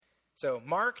So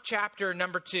Mark chapter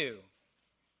number 2. I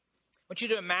want you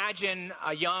to imagine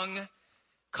a young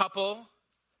couple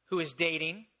who is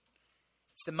dating.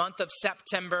 It's the month of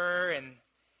September, and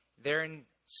they're in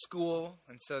school,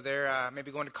 and so they're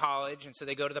maybe going to college, and so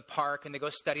they go to the park, and they go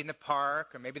study in the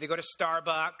park, or maybe they go to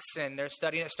Starbucks, and they're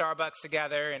studying at Starbucks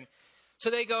together, and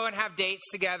so they go and have dates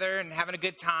together and having a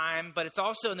good time, but it's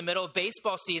also in the middle of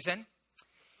baseball season,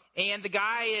 and the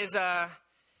guy is a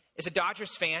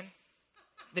Dodgers fan.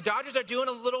 The Dodgers are doing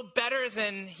a little better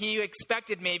than he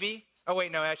expected, maybe. Oh,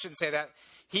 wait, no, I shouldn't say that.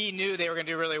 He knew they were going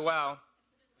to do really well.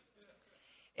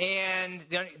 And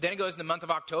then it goes in the month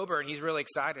of October, and he's really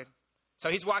excited. So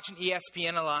he's watching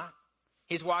ESPN a lot.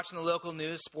 He's watching the local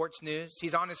news, sports news.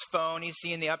 He's on his phone. He's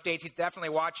seeing the updates. He's definitely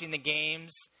watching the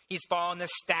games. He's following the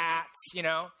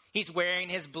stats, He's wearing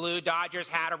his blue Dodgers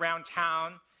hat around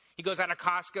town. He goes out of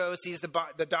Costco, sees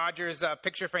the Dodgers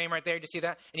picture frame right there. Do you see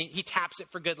that? And he taps it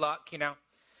for good luck,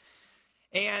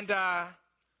 And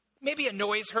maybe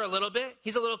annoys her a little bit.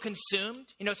 He's a little consumed.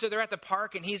 So they're at the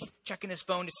park, and he's checking his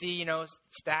phone to see,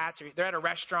 stats. Or they're at a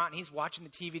restaurant, and he's watching the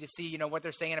TV to see, what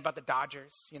they're saying about the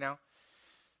Dodgers, Of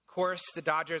course, the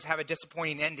Dodgers have a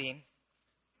disappointing ending.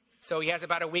 So he has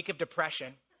about a week of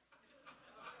depression.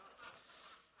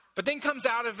 But then comes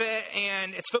out of it,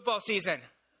 and it's football season.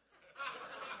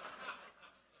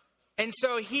 And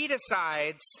so he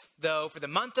decides, though, for the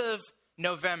month of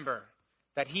November,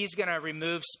 that he's going to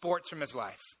remove sports from his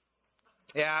life.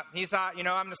 Yeah, he thought,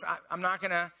 I'm not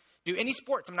going to do any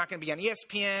sports. I'm not going to be on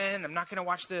ESPN. I'm not going to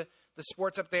watch the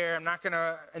sports up there. I'm not going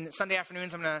to, and Sunday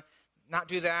afternoons, I'm going to not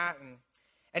do that.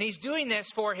 And he's doing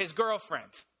this for his girlfriend.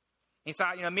 He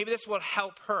thought, maybe this will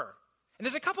help her. And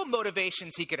there's a couple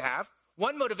motivations he could have.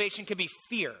 One motivation could be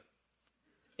fear.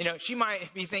 She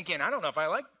might be thinking, I don't know if I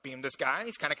like being this guy.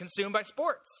 He's kind of consumed by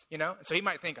sports, And so he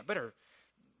might think, I better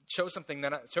show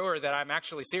her that I'm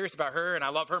actually serious about her and I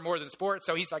love her more than sports.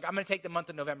 So he's like, I'm going to take the month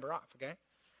of November off, okay?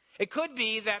 It could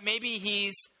be that maybe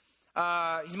he's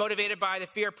motivated by the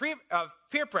fear of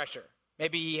peer pressure.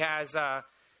 Maybe he has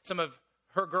some of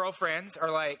her girlfriends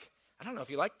are like, I don't know if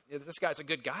you like, this guy's a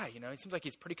good guy, He seems like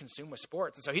he's pretty consumed with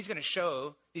sports. And so he's going to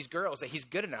show these girls that he's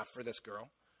good enough for this girl.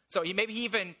 So maybe he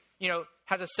even,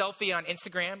 has a selfie on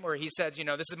Instagram where he says,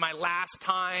 this is my last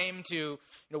time to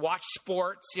watch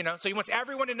sports, So he wants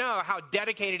everyone to know how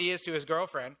dedicated he is to his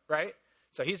girlfriend, right?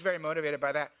 So he's very motivated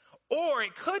by that. Or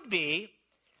it could be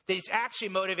that he's actually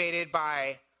motivated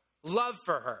by love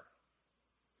for her.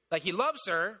 Like he loves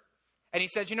her, and he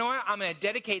says, you know what? I'm going to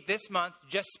dedicate this month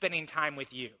just spending time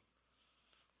with you.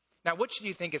 Now, which do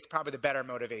you think is probably the better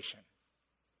motivation?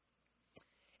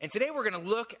 And today we're going to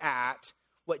look at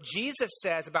what Jesus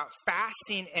says about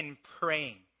fasting and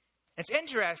praying. It's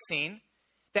interesting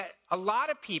that a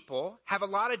lot of people have a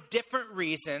lot of different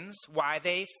reasons why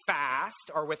they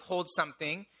fast or withhold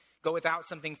something, go without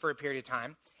something for a period of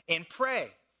time, and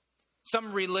pray.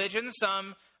 Some religions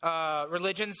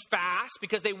fast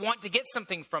because they want to get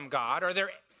something from God, or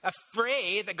they're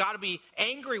afraid that God will be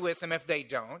angry with them if they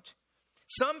don't.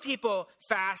 Some people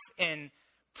fast and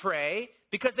pray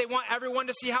because they want everyone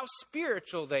to see how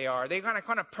spiritual they are. They kind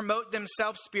of promote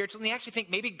themselves spiritually, and they actually think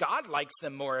maybe God likes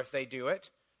them more if they do it.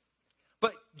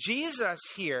 But Jesus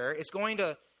here is going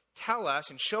to tell us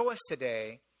and show us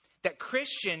today that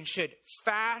Christians should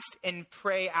fast and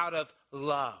pray out of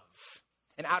love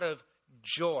and out of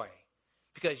joy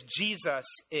because Jesus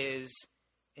is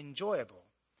enjoyable.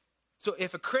 So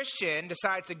if a Christian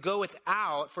decides to go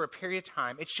without for a period of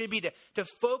time, it should be to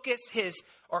focus his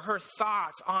or her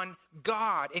thoughts on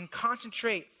God and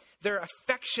concentrate their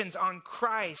affections on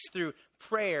Christ through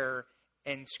prayer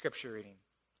and scripture reading.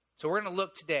 So we're going to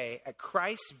look today at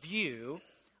Christ's view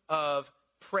of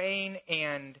praying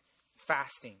and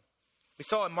fasting. We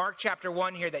saw in Mark chapter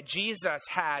 1 here that Jesus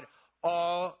had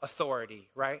all authority,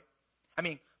 right?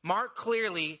 Mark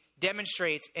clearly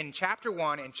demonstrates in chapter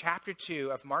 1 and chapter 2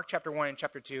 of Mark chapter 1 and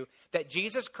chapter 2 that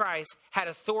Jesus Christ had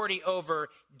authority over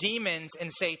demons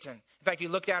and Satan. In fact, you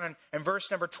look down in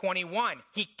verse number 21,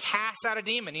 he casts out a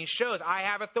demon. He shows, I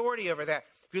have authority over that.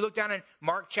 If you look down in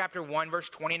Mark chapter 1, verse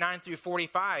 29 through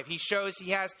 45, he shows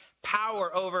he has power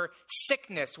over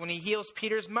sickness when he heals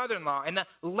Peter's mother-in-law, and the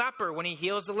leper when he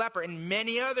heals the leper, and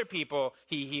many other people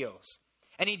he heals.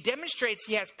 And he demonstrates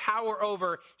he has power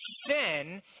over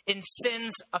sin and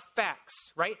sin's effects,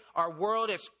 right? Our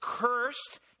world is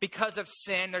cursed because of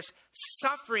sin. There's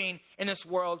suffering in this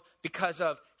world because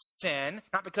of sin.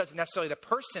 Not because of necessarily the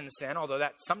person's sin, although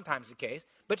that's sometimes the case.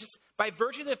 But just by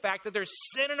virtue of the fact that there's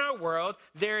sin in our world,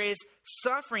 there is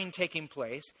suffering taking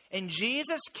place. And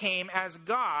Jesus came as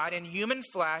God in human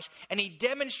flesh, and he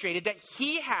demonstrated that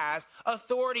he has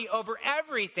authority over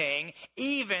everything,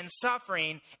 even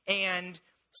suffering and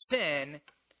sin,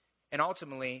 and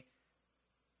ultimately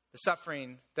the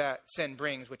suffering that sin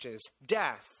brings, which is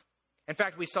death. In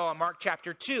fact, we saw in Mark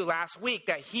chapter 2 last week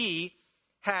that he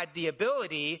had the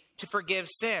ability to forgive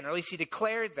sin, or at least he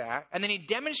declared that. And then he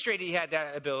demonstrated he had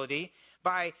that ability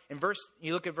by,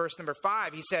 you look at verse number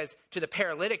 5, he says to the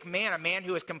paralytic man, a man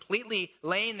who is completely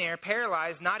laying there,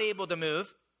 paralyzed, not able to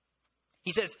move.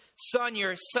 He says, son,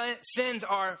 your sins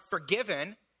are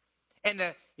forgiven.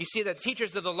 And you see the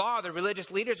teachers of the law, the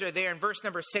religious leaders are there in verse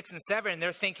number 6 and 7, and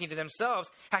they're thinking to themselves,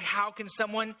 how can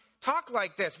someone talk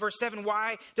like this? Verse 7,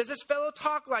 why does this fellow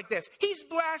talk like this? He's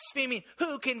blaspheming.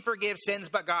 Who can forgive sins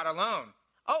but God alone?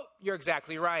 Oh, you're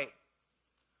exactly right.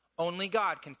 Only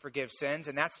God can forgive sins,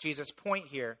 and that's Jesus' point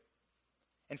here.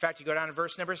 In fact, you go down to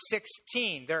verse number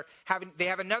 16. They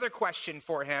have another question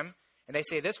for him, and they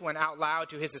say this one out loud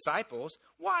to his disciples.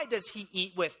 Why does he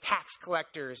eat with tax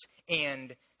collectors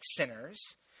and sinners?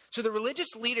 So the religious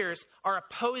leaders are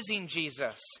opposing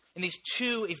Jesus in these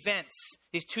two events,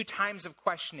 these two times of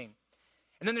questioning.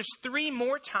 And then there's 3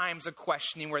 more times of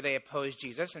questioning where they oppose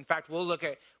Jesus. In fact, we'll look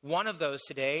at one of those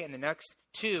today, and the next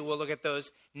 2, we'll look at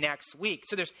those next week.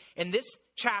 So there's, in this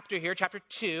chapter here, chapter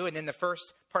 2, and then the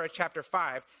first part of chapter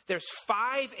 5, there's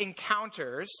 5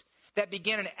 encounters that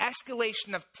began an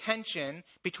escalation of tension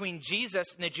between Jesus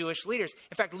and the Jewish leaders.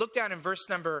 In fact, look down in verse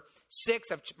number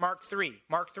 6 of Mark 3.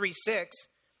 Mark 3:6,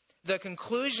 the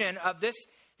conclusion of this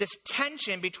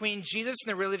tension between Jesus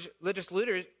and the religious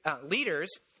leaders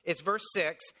is verse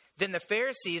 6. Then the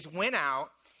Pharisees went out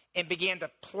and began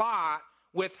to plot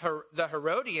with the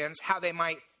Herodians how they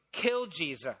might kill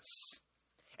Jesus.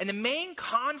 And the main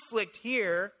conflict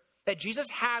here that Jesus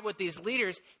had with these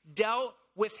leaders dealt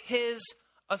with his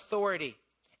authority.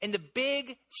 And the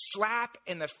big slap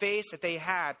in the face that they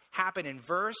had happened in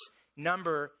verse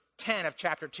number 10 of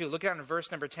chapter 2. Look down at verse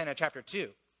number 10 of chapter 2.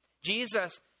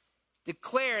 Jesus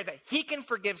declared that he can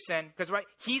forgive sin because, right,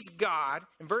 he's God.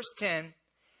 In verse 10,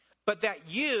 but that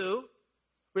you,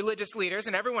 religious leaders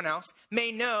and everyone else,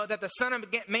 may know that the Son of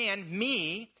Man,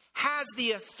 me, has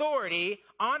the authority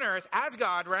on earth as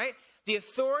God, right? The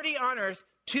authority on earth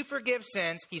to forgive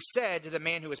sins. He said to the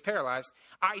man who was paralyzed,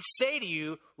 I say to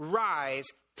you, rise,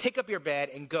 pick up your bed,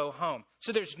 and go home.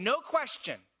 So there's no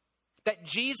question that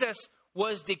Jesus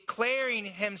was declaring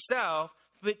himself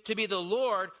to be the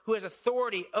Lord who has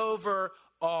authority over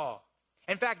all.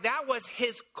 In fact, that was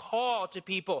his call to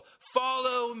people.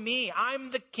 Follow me.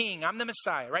 I'm the king. I'm the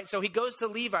Messiah, right? So he goes to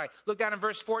Levi. Look down in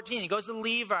verse 14. He goes to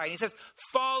Levi and he says,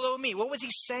 follow me. What was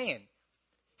he saying?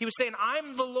 He was saying,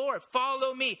 I'm the Lord.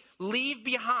 Follow me. Leave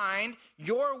behind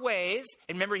your ways.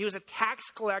 And remember, he was a tax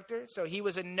collector, so he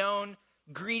was a known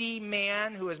greedy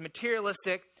man who was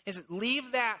materialistic. He says,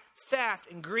 leave that theft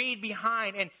and greed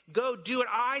behind and go do what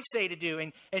I say to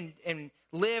do and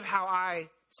live how I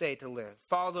say to live.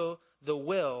 Follow the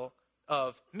will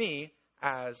of me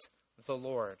as the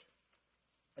Lord.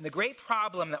 And the great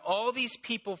problem that all these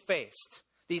people faced,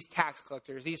 these tax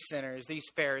collectors, these sinners, these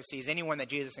Pharisees, anyone that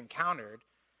Jesus encountered,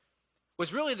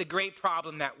 was really the great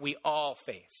problem that we all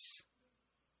face.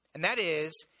 And that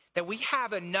is that we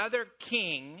have another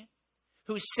king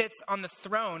who sits on the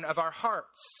throne of our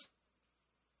hearts.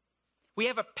 We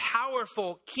have a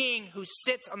powerful king who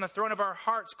sits on the throne of our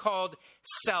hearts called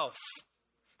self.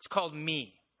 It's called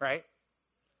me, right?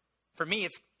 For me,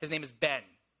 his name is Ben.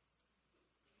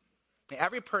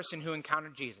 Every person who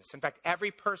encountered Jesus, in fact,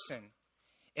 every person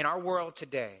in our world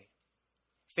today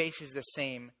faces the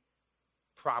same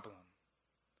problem.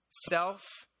 Self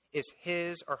is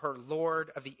his or her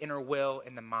lord of the inner will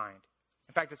and the mind.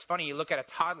 In fact, it's funny, you look at a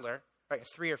toddler, right, a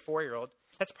 3 or 4-year-old,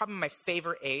 that's probably my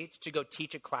favorite age to go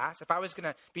teach a class. If I was going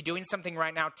to be doing something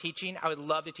right now teaching, I would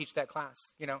love to teach that class,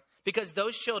 because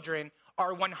those children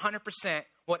are 100%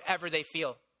 whatever they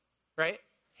feel, right?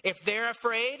 If they're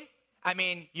afraid,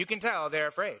 you can tell they're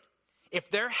afraid. If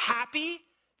they're happy,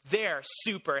 they're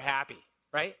super happy,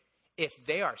 right? If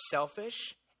they are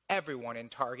selfish, everyone in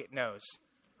Target knows,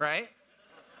 right?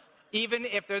 Even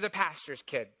if they're the pastor's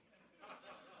kid.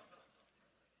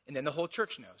 And then the whole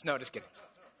church knows. No, just kidding.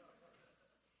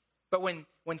 But when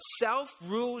self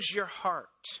rules your heart,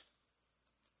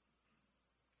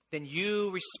 then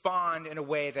you respond in a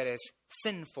way that is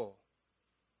sinful.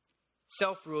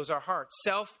 Self rules our hearts.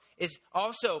 Self is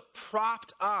also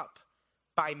propped up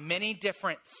by many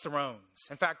different thrones.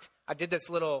 In fact, I did this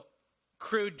little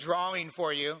crude drawing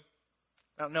for you.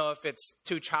 I don't know if it's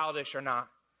too childish or not,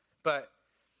 but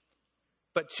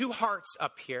two hearts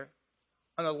up here.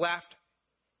 On the left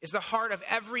is the heart of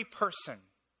every person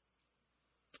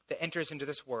that enters into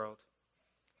this world.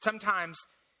 Sometimes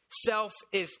self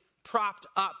is propped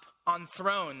up on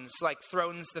thrones, like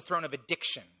the throne of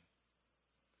addiction.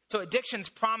 So addictions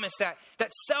promise that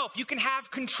self, you can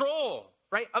have control,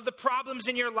 right, of the problems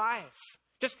in your life.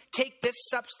 Just take this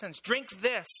substance, drink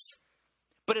this.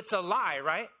 But it's a lie,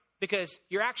 right? Because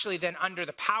you're actually then under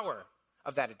the power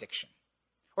of that addiction.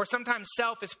 Or sometimes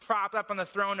self is propped up on the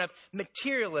throne of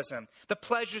materialism. The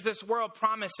pleasures of this world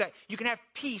promise that you can have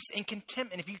peace and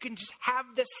contentment if you can just have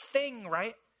this thing,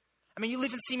 right? I mean, you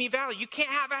live in Simi Valley. You can't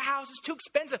have a house. It's too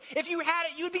expensive. If you had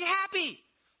it, you'd be happy.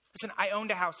 Listen, I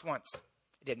owned a house once.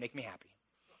 It did make me happy,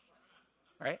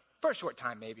 right? For a short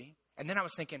time, maybe. And then I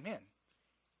was thinking, man,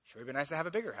 sure would be nice to have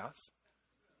a bigger house.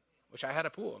 Wish I had a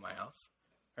pool in my house,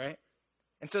 right?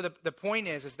 And so the point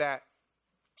is that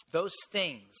those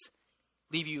things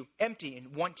leave you empty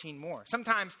and wanting more.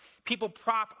 Sometimes people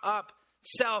prop up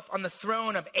self on the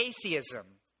throne of atheism,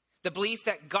 the belief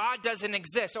that God doesn't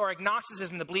exist, or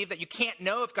agnosticism, the belief that you can't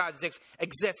know if God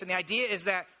exists. And the idea is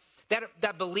that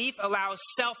belief allows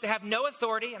self to have no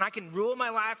authority, and I can rule my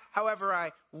life however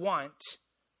I want.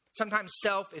 Sometimes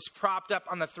self is propped up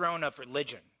on the throne of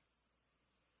religion.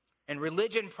 And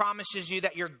religion promises you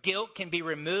that your guilt can be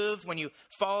removed when you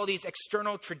follow these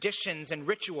external traditions and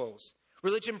rituals.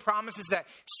 Religion promises that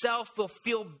self will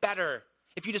feel better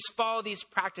if you just follow these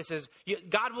practices.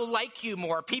 God will like you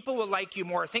more. People will like you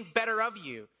more. Think better of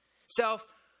you.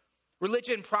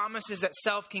 Religion promises that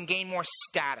self can gain more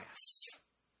status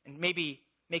and maybe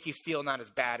make you feel not as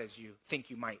bad as you think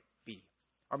you might be.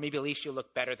 Or maybe at least you'll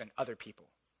look better than other people.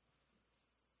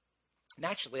 And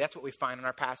actually, that's what we find in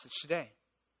our passage today.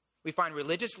 We find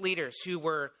religious leaders who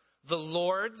were the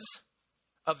lords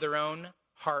of their own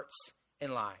hearts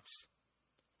and lives.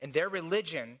 And their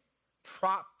religion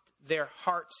propped their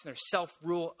hearts and their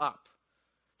self-rule up.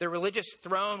 Their religious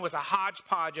throne was a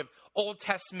hodgepodge of Old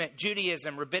Testament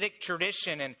Judaism, rabbinic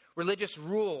tradition, and religious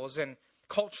rules and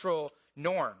cultural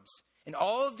norms. And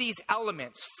all of these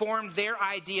elements formed their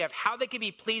idea of how they could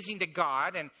be pleasing to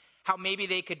God and how maybe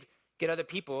they could get other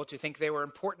people to think they were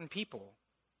important people.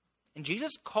 And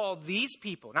Jesus called these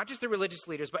people, not just the religious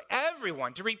leaders, but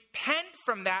everyone, to repent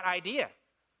from that idea,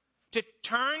 to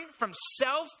turn from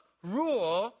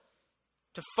self-rule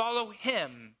to follow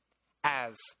him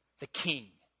as the king.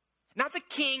 Not the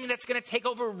king that's going to take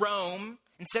over Rome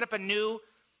and set up a new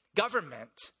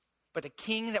government, but the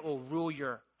king that will rule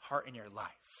your heart and your life.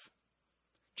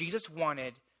 Jesus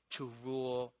wanted to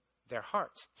rule their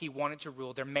hearts. He wanted to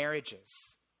rule their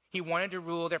marriages. He wanted to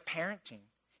rule their parenting.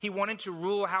 He wanted to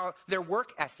rule how their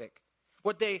work ethic,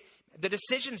 the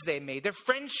decisions they made, their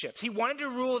friendships. He wanted to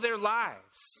rule their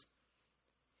lives.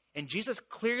 And Jesus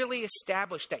clearly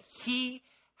established that he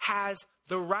has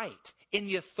the right and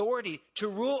the authority to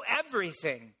rule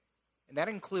everything. And that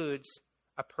includes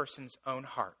a person's own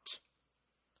heart.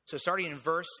 So starting in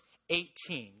verse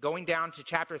 18, going down to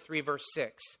chapter 3, verse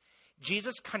 6,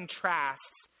 Jesus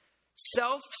contrasts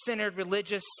self-centered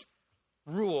religious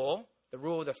rule, the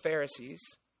rule of the Pharisees,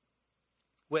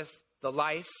 with the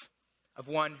life of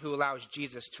one who allows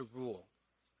Jesus to rule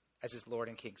as his Lord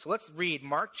and King. So let's read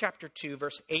Mark chapter 2,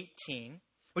 verse 18.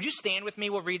 Would you stand with me?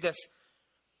 We'll read this.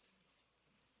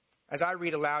 As I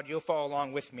read aloud, you'll follow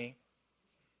along with me,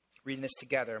 reading this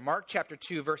together. Mark chapter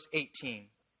 2, verse 18.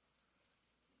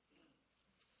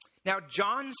 Now,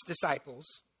 John's disciples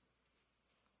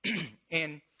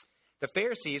and the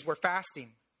Pharisees were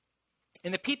fasting.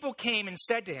 And the people came and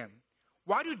said to him,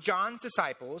 "Why do John's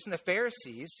disciples and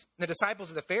the disciples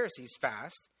of the Pharisees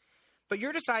fast, but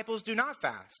your disciples do not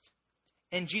fast?"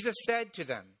 And Jesus said to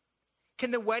them,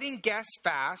 "Can the wedding guests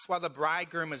fast while the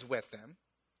bridegroom is with them?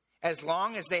 As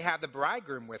long as they have the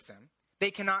bridegroom with them,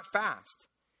 they cannot fast.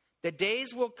 The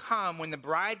days will come when the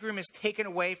bridegroom is taken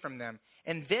away from them,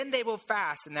 and then they will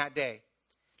fast in that day.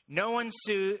 No one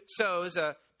sews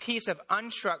a piece of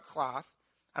unstruck cloth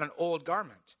on an old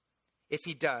garment. If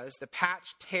he does, the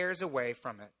patch tears away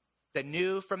from it, the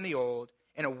new from the old,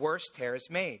 and a worse tear is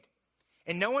made.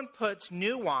 And no one puts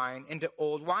new wine into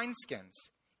old wineskins.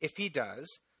 If he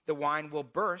does, the wine will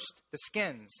burst the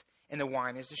skins, and the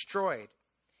wine is destroyed.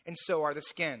 And so are the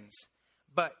skins.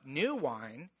 But new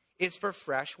wine is for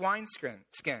fresh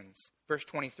wineskins." Verse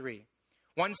 23.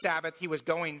 One Sabbath he was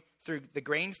going through the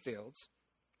grain fields,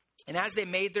 and as they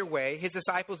made their way, his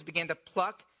disciples began to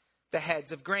pluck the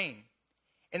heads of grain.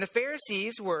 And the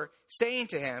Pharisees were saying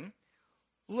to him,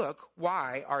 look,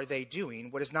 why are they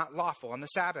doing what is not lawful on the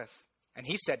Sabbath? And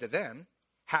he said to them,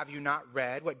 have you not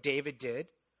read what David did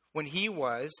when he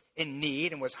was in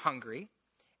need and was hungry,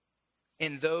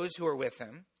 and those who were with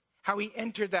him, how he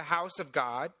entered the house of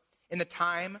God in the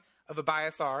time of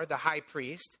Abiathar, the high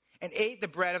priest, and ate the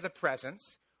bread of the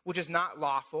presence, which is not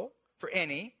lawful for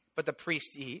any but the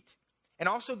priest to eat, and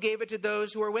also gave it to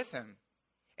those who were with him.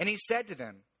 And he said to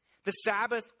them, the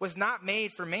Sabbath was not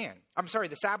made for man.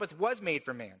 The Sabbath was made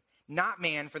for man, not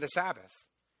man for the Sabbath.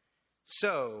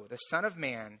 So the Son of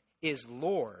Man is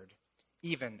Lord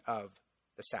even of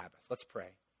the Sabbath. Let's pray.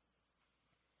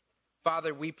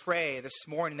 Father, we pray this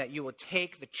morning that you will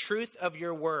take the truth of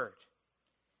your word.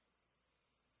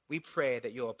 We pray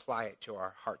that you'll apply it to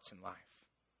our hearts and life.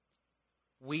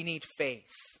 We need faith.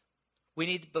 We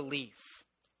need belief.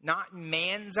 Not in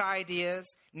man's ideas,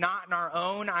 not in our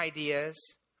own ideas,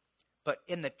 but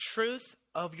in the truth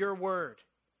of your word.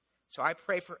 So I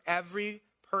pray for every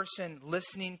person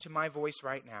listening to my voice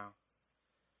right now.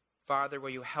 Father,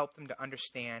 will you help them to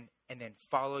understand and then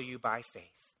follow you by faith?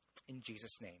 In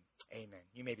Jesus' name, amen.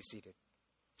 You may be seated.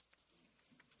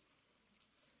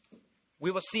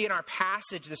 We will see in our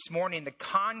passage this morning the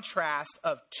contrast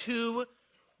of two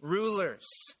rulers,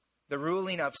 the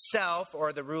ruling of self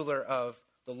or the ruler of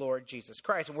the Lord Jesus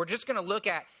Christ. And we're just going to look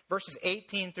at verses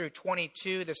 18 through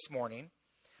 22 this morning.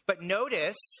 But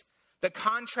notice the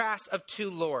contrast of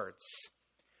two lords.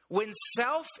 When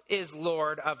self is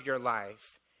Lord of your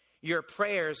life, your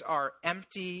prayers are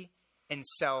empty and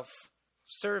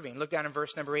self-serving. Look down in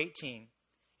verse number 18.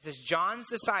 It says, John's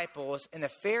disciples and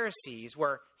the Pharisees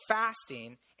were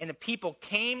fasting, and the people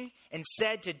came and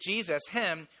said to Jesus,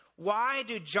 why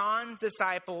do John's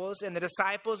disciples and the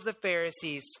disciples of the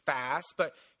Pharisees fast,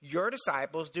 but your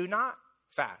disciples do not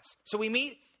fast? So we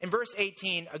meet in verse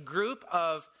 18 a group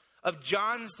of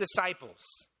John's disciples.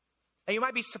 Now you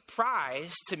might be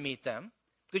surprised to meet them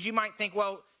because you might think,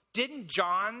 well, didn't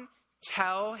John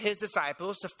tell his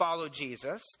disciples to follow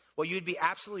Jesus? Well, you'd be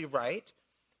absolutely right.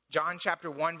 John chapter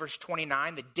 1, verse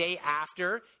 29, the day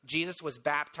after Jesus was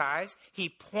baptized,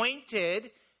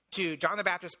 John the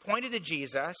Baptist pointed to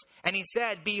Jesus and he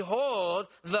said, behold,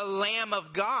 the Lamb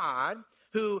of God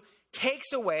who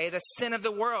takes away the sin of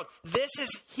the world. This is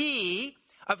he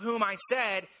of whom I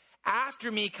said,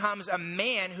 after me comes a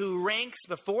man who ranks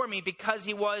before me because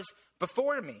he was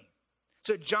before me.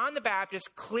 So John the Baptist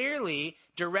clearly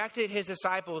directed his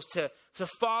disciples to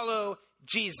follow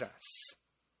Jesus.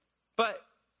 But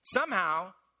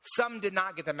somehow, some did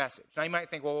not get the message. Now you might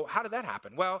think, well, how did that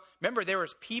happen? Well, remember, there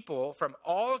was people from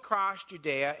all across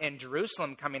Judea and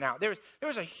Jerusalem coming out. There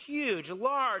was a huge,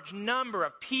 large number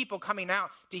of people coming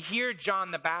out to hear John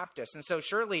the Baptist. And so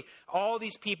surely all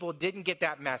these people didn't get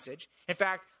that message. In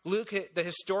fact, Luke, the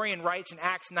historian, writes in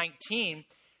Acts 19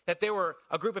 that there were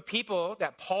a group of people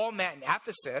that Paul met in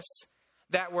Ephesus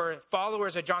that were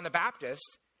followers of John the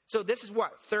Baptist. So this is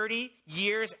 30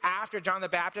 years after John the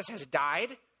Baptist has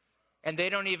died? And they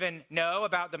don't even know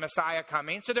about the Messiah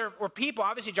coming. So there were people,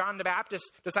 obviously John the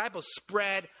Baptist's disciples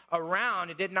spread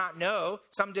around and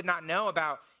some did not know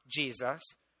about Jesus.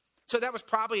 So that was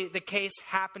probably the case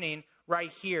happening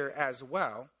right here as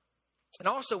well. And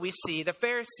also we see the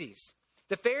Pharisees.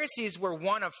 The Pharisees were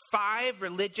one of 5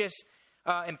 religious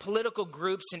and political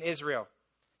groups in Israel.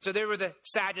 So there were the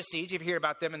Sadducees, you hear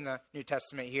about them in the New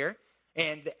Testament here,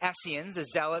 and the Essenes, the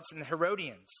Zealots, and the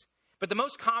Herodians. But the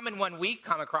most common one we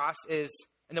come across is,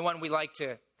 and the one we like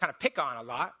to kind of pick on a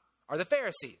lot, are the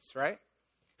Pharisees, right?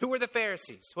 Who were the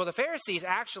Pharisees? Well, the Pharisees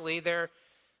actually, their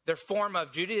form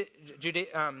of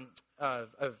Judaism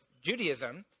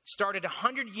started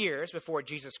 100 years before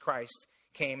Jesus Christ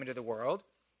came into the world.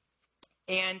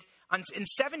 And in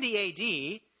 70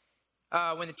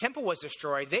 AD, when the temple was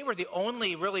destroyed, they were the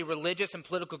only really religious and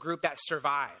political group that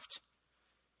survived.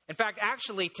 In fact,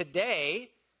 actually today,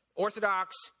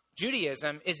 Orthodox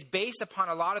Judaism is based upon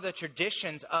a lot of the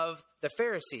traditions of the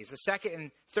Pharisees. The 2nd and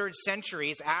 3rd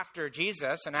centuries after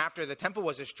Jesus and after the temple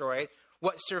was destroyed,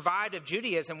 what survived of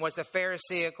Judaism was the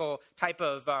Pharisaical type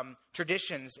of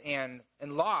traditions and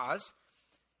laws.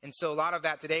 And so a lot of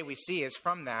that today we see is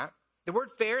from that. The word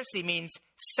Pharisee means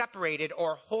separated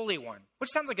or holy one,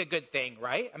 which sounds like a good thing,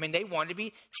 right? I mean, they wanted to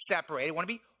be separated, want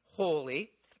to be holy.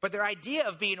 But their idea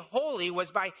of being holy was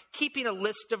by keeping a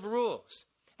list of rules.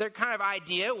 Their kind of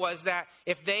idea was that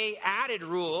if they added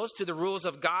rules to the rules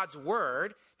of God's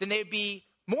word, then they'd be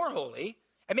more holy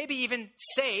and maybe even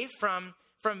safe from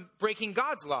breaking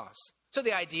God's laws. So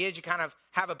the idea is you kind of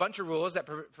have a bunch of rules that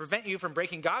prevent you from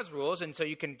breaking God's rules, and so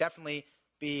you can definitely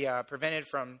be prevented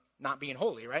from not being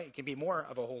holy, right? You can be more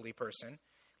of a holy person.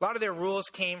 A lot of their rules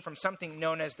came from something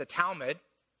known as the Talmud.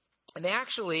 And they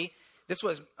actually, this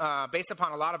was based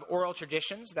upon a lot of oral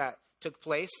traditions that took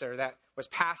place or that was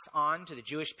passed on to the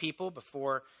Jewish people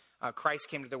before Christ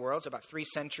came to the world. So about 3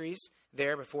 centuries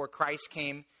there before Christ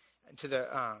came to the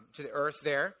earth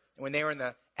there. And when they were in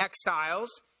the exiles,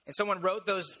 and someone wrote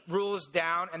those rules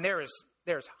down, and there's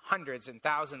hundreds and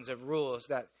thousands of rules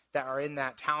that are in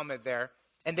that Talmud there.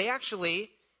 And they actually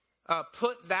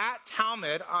put that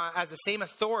Talmud as the same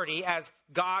authority as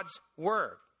God's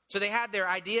word. So they had their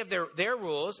idea of their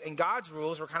rules, and God's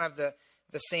rules were kind of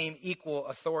the same equal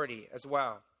authority as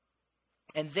well.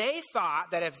 And they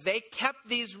thought that if they kept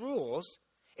these rules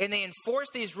and they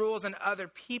enforced these rules on other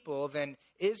people, then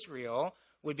Israel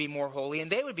would be more holy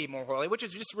and they would be more holy, which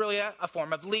is just really a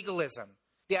form of legalism.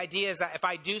 The idea is that if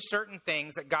I do certain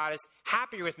things, that God is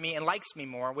happier with me and likes me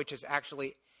more, which is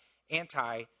actually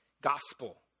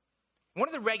anti-gospel. One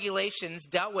of the regulations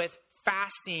dealt with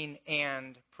fasting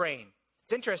and praying.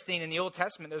 It's interesting, in the Old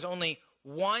Testament, there's only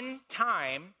one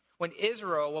time when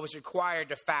Israel was required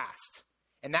to fast,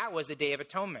 and that was the Day of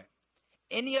Atonement.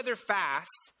 Any other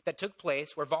fasts that took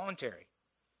place were voluntary.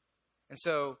 And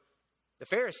so the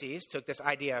Pharisees took this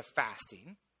idea of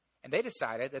fasting, and they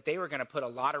decided that they were going to put a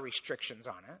lot of restrictions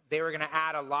on it. They were going to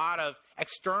add a lot of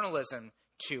externalism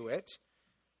to it,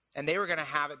 and they were going to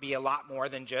have it be a lot more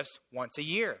than just once a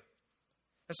year.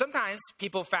 And sometimes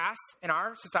people fast in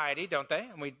our society, don't they?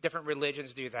 And different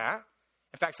religions do that.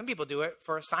 In fact, some people do it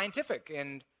for scientific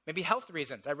and maybe health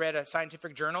reasons. I read a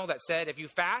scientific journal that said if you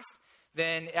fast,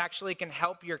 then it actually can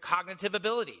help your cognitive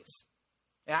abilities.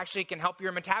 It actually can help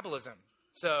your metabolism.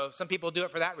 So some people do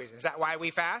it for that reason. Is that why we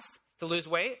fast? To lose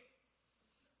weight?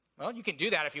 Well, you can do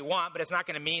that if you want, but it's not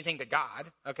going to mean anything to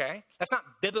God, okay? That's not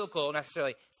biblical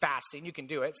necessarily fasting. You can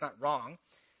do it. It's not wrong.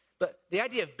 But the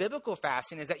idea of biblical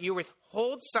fasting is that you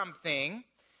withhold something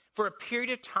for a period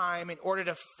of time in order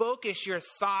to focus your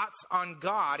thoughts on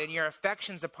God and your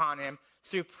affections upon him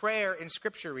through prayer and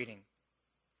scripture reading.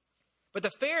 But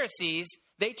the Pharisees,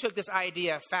 they took this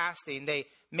idea of fasting, they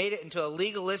made it into a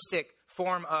legalistic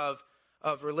form of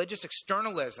religious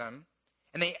externalism,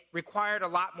 and they required a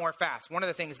lot more fast. One of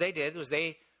the things they did was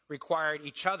they required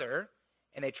each other,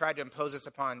 and they tried to impose this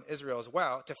upon Israel as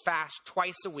well, to fast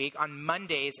twice a week on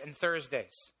Mondays and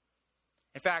Thursdays.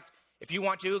 In fact, if you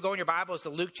want to, go in your Bibles to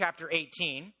Luke chapter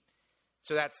 18.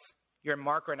 So that's your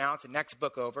marker now. It's the next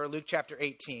book over, Luke chapter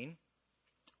 18.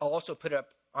 I'll also put it up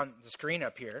on the screen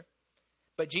up here.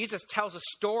 But Jesus tells a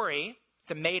story.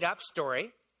 It's a made-up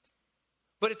story.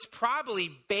 But it's probably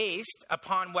based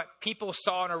upon what people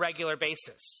saw on a regular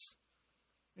basis.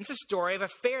 It's a story of a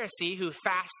Pharisee who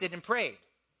fasted and prayed.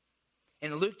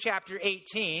 In Luke chapter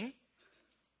 18,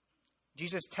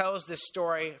 Jesus tells this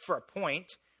story for a point.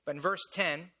 But in verse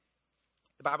 10,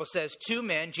 the Bible says,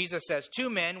 Jesus says,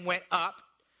 2 men went up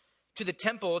to the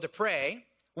temple to pray.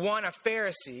 One a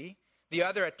Pharisee, the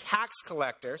other a tax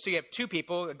collector. So you have 2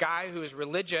 people, a guy who is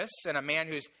religious and a man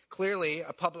who's clearly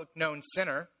a public known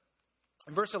sinner.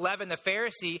 In verse 11, the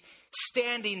Pharisee,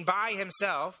 standing by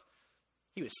himself,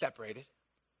 he was separated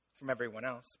from everyone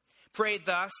else, prayed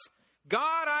thus,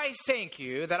 God, I thank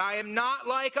you that I am not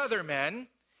like other men.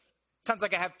 Sounds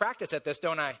like I have practice at this,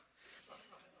 don't I?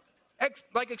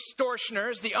 Like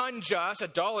extortioners, the unjust,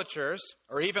 idolaters,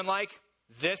 or even like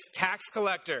this tax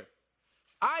collector.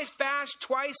 I fast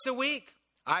twice a week.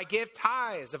 I give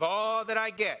tithes of all that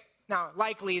I get. Now,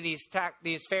 likely these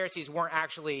Pharisees weren't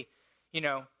actually,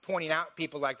 pointing out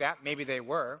people like that. Maybe they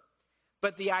were.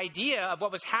 But the idea of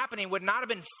what was happening would not have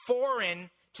been foreign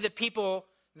to the people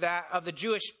of the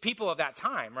Jewish people of that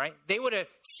time, right? They would have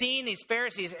seen these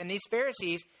Pharisees, and these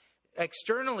Pharisees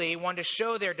externally wanted to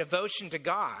show their devotion to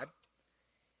God.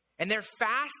 And their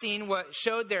fasting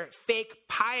showed their fake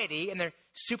piety and their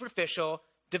superficial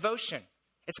devotion.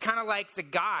 It's kind of like the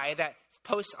guy that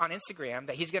posts on Instagram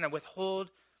that he's going to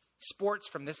withhold sports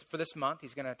for this month.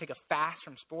 He's going to take a fast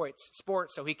from sports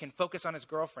so he can focus on his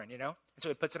girlfriend, And so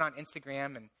he puts it on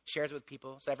Instagram and shares it with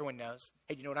people so everyone knows,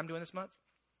 hey, you know what I'm doing this month?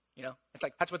 It's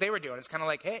like, that's what they were doing. It's kind of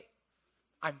like, hey,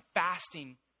 I'm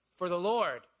fasting for the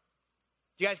Lord.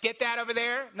 Do you guys get that over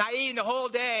there? Not eating the whole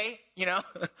day,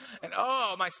 and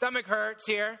oh, my stomach hurts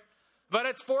here, but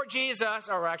it's for Jesus,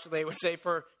 or actually they would say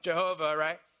for Jehovah,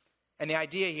 right? And the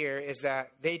idea here is that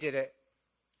they did it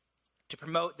to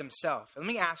promote themselves. Let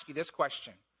me ask you this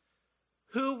question.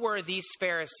 Who were these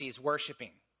Pharisees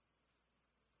worshiping?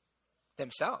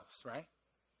 Themselves, right?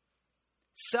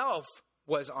 Self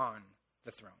was on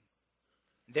the throne.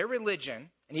 Their religion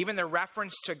and even their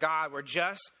reference to God were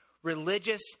just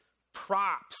religious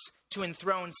props to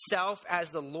enthrone self as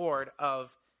the Lord of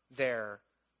their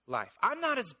life. I'm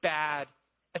not as bad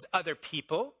as other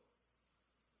people.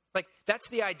 Like, that's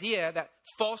the idea that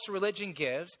false religion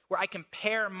gives, where I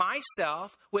compare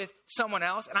myself with someone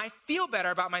else, and I feel better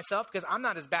about myself because I'm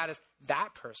not as bad as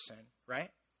that person,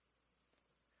 right?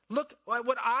 Look at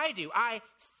what I do. I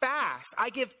fast. I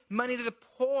give money to the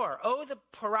poor. Oh, the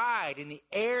pride and the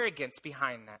arrogance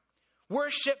behind that.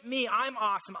 Worship me. I'm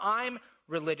awesome. I'm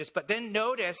religious. But then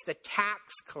notice the tax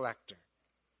collector.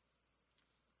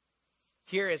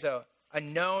 Here is a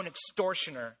known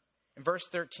extortioner. In verse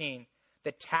 13,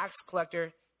 the tax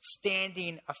collector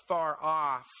standing afar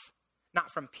off,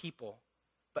 not from people,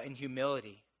 but in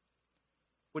humility,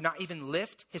 would not even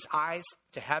lift his eyes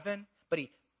to heaven, but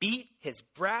he beat his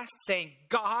breast, saying,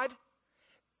 God,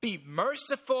 be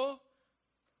merciful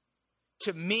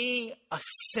to me, a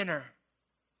sinner.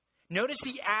 Notice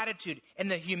the attitude and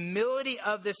the humility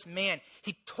of this man.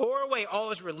 He tore away all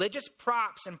his religious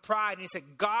props and pride, and he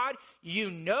said, God, you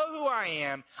know who I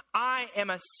am. I am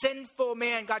a sinful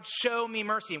man. God, show me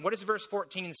mercy. And what does verse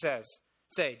 14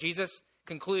 say? Jesus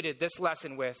concluded this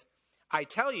lesson with, I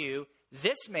tell you,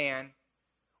 this man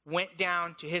went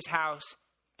down to his house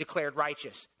declared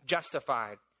righteous,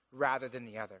 justified, rather than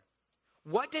the other.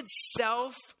 What did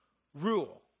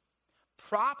self-rule,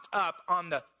 propped up on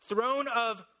the throne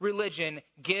of religion,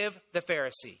 give the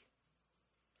Pharisee?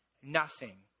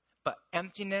 Nothing but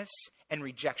emptiness and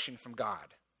rejection from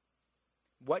God.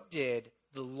 What did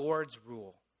the Lord's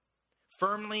rule,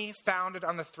 firmly founded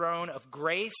on the throne of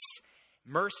grace,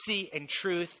 mercy, and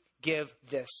truth, give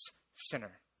this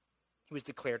sinner? He was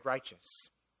declared righteous.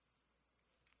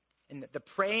 And the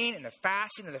praying and the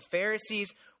fasting of the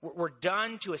Pharisees were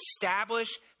done to establish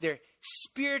their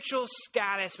spiritual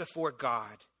status before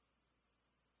God.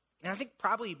 And I think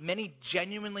probably many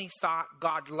genuinely thought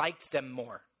God liked them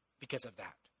more because of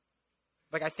that.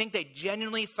 Like, I think they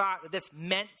genuinely thought that this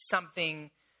meant something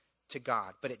to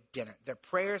God, but it didn't. Their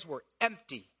prayers were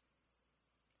empty,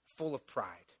 full of pride.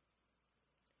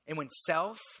 And when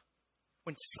self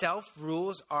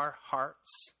rules our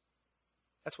hearts,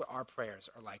 that's what our prayers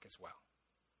are like as well.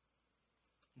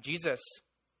 Jesus'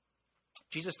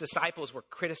 disciples were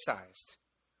criticized.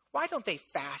 Why don't they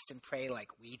fast and pray like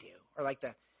we do, or like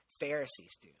the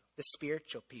Pharisees do, the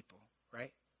spiritual people,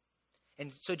 right?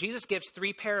 And so Jesus gives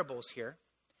 3 parables here,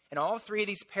 and all 3 of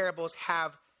these parables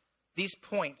have these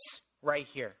points right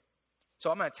here. So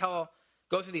I'm going to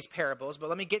go through these parables, but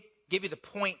let me give you the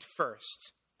point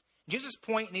first. Jesus'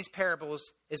 point in these parables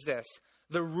is this: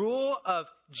 the rule of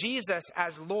Jesus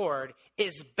as Lord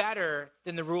is better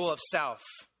than the rule of self,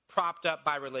 propped up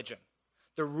by religion.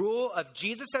 The rule of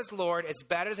Jesus as Lord is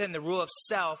better than the rule of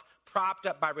self, propped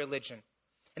up by religion.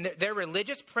 And their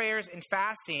religious prayers and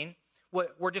fasting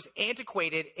were just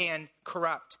antiquated and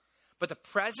corrupt. But the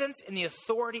presence and the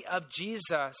authority of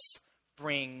Jesus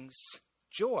brings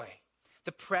joy.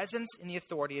 The presence and the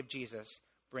authority of Jesus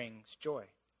brings joy.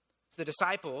 So the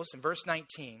disciples, in verse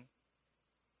 19,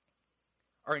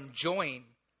 are enjoying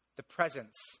the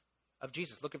presence of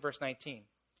Jesus. Look at verse 19.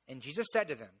 And Jesus said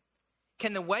to them,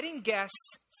 can the wedding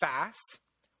guests fast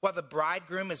while the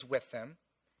bridegroom is with them?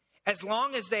 As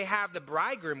long as they have the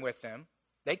bridegroom with them,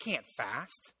 they can't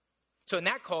fast. So in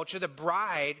that culture, the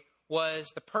bride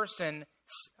was the person,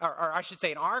 or I should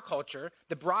say in our culture,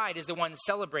 the bride is the one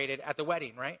celebrated at the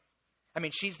wedding, right? I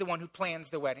mean, she's the one who plans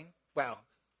the wedding. Well,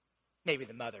 maybe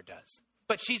the mother does,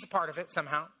 but she's a part of it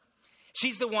somehow.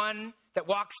 She's the one that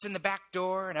walks in the back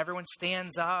door and everyone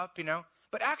stands up,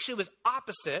 But actually it was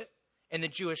opposite in the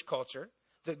Jewish culture.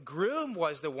 The groom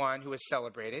was the one who was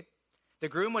celebrated. The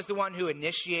groom was the one who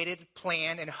initiated,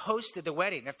 planned, and hosted the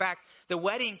wedding. In fact, the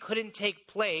wedding couldn't take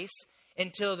place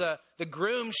until the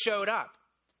groom showed up.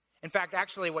 In fact,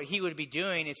 actually what he would be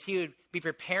doing is he would be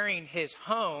preparing his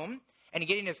home and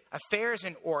getting his affairs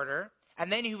in order.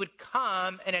 And then he would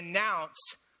come and announce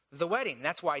the wedding.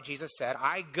 That's why Jesus said,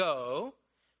 I go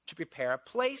to prepare a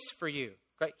place for you.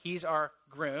 Right? He's our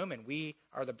groom and we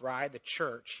are the bride, the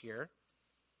church here.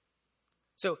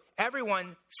 So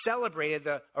everyone celebrated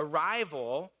the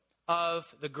arrival of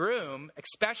the groom,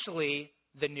 especially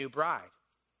the new bride.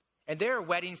 And their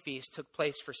wedding feast took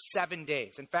place for 7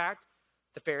 days. In fact,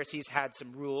 the Pharisees had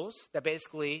some rules that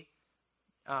basically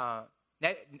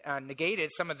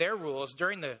negated some of their rules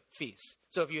during the feast.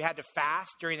 So if you had to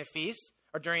fast during the feast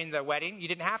or during the wedding, you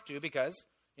didn't have to because,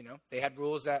 they had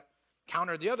rules that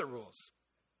countered the other rules.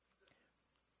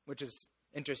 Which is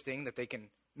interesting that they can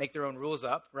make their own rules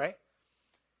up, right?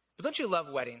 But don't you love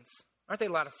weddings? Aren't they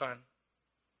a lot of fun?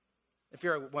 If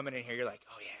you're a woman in here, you're like,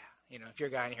 oh yeah. If you're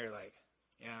a guy in here, you're like,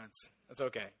 yeah, it's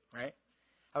okay, right?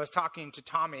 I was talking to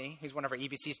Tommy, who's one of our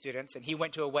EBC students, and he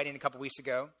went to a wedding a couple weeks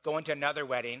ago, going to another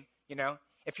wedding,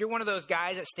 If you're one of those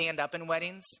guys that stand up in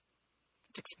weddings,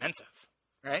 it's expensive.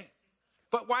 right?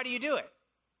 But why do you do it,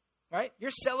 right?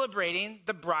 You're celebrating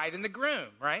the bride and the groom,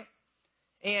 right?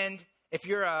 And if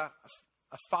you're a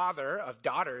father of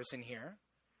daughters in here,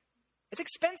 it's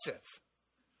expensive,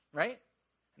 right?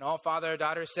 And all father or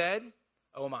daughter said,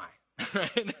 oh my,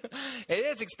 right? It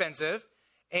is expensive.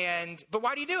 But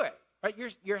why do you do it, right?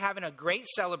 You're having a great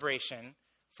celebration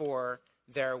for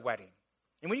their wedding.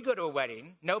 And when you go to a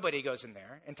wedding, nobody goes in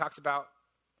there and talks about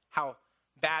how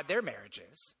bad their marriage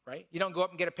is, right? You don't go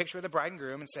up and get a picture of the bride and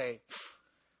groom and say,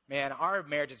 man, our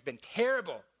marriage has been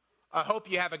terrible. I hope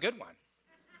you have a good one,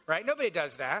 right? Nobody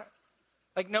does that.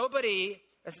 Like nobody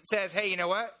says, hey, you know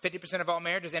what? 50% of all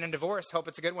marriages end in divorce. Hope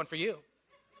it's a good one for you.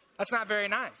 That's not very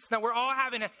nice. No, we're all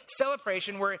having a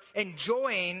celebration. We're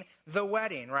enjoying the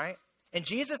wedding, right? And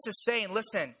Jesus is saying,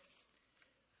 listen,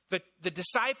 the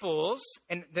disciples,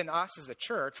 and then us as the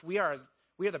church, we are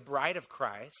the bride of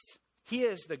Christ. He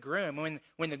is the groom.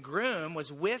 When the groom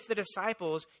was with the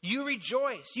disciples, you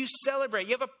rejoice, you celebrate,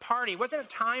 you have a party. It wasn't a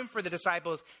time for the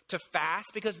disciples to fast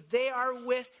because they are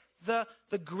with the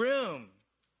groom.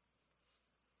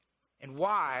 And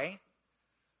why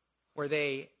were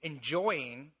they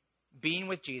enjoying being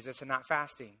with Jesus and not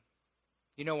fasting?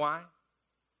 You know why?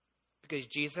 Because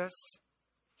Jesus,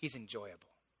 he's enjoyable,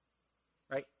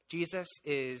 right? Jesus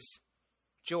is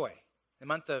joy. The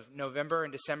month of November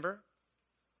and December,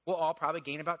 we'll all probably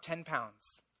gain about 10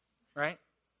 pounds, right?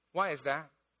 Why is that?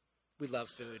 We love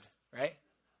food, right?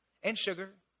 And sugar.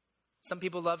 Some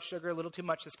people love sugar a little too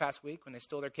much this past week when they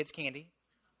stole their kids' candy,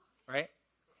 right?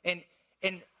 And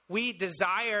we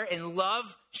desire and love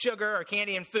sugar or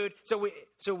candy and food,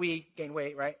 so we gain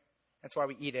weight, right? That's why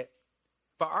we eat it.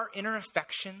 But our inner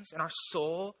affections and our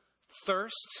soul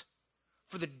thirst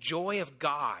for the joy of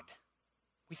God.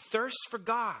 We thirst for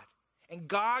God. And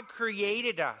God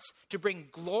created us to bring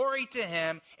glory to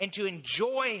him and to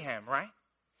enjoy him, right?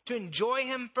 To enjoy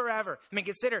him forever. I mean,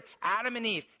 consider Adam and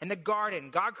Eve in the garden.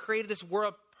 God created this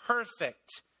world perfect.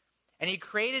 And he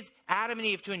created Adam and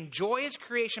Eve to enjoy his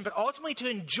creation, but ultimately to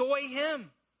enjoy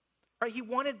him. Right? He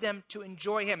wanted them to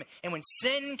enjoy him. And when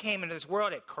sin came into this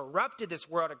world, it corrupted this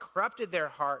world. It corrupted their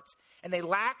hearts. And they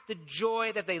lacked the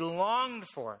joy that they longed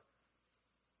for.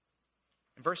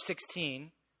 In verse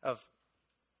 16 of,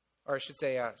 or I should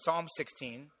say Psalm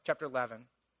 16, chapter 11,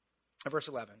 verse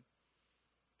 11,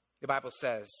 the Bible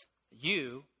says,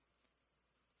 you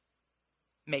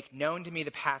make known to me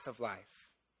the path of life.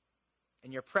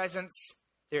 In your presence,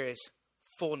 there is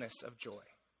fullness of joy.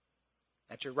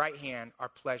 At your right hand are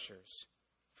pleasures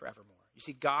forevermore. You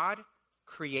see, God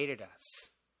created us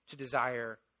to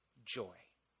desire joy.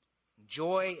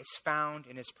 Joy is found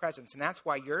in his presence. And that's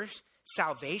why your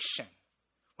salvation,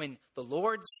 when the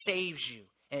Lord saves you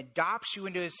and adopts you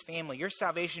into his family, your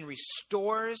salvation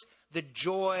restores the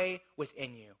joy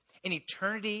within you. And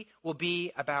eternity will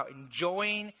be about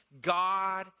enjoying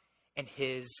God and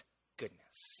his goodness.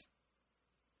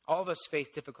 All of us face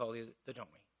difficulty, don't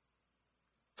we?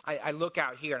 I look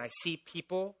out here and I see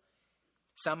people.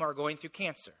 Some are going through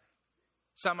cancer.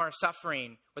 Some are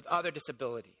suffering with other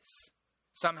disabilities.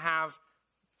 Some have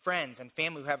friends and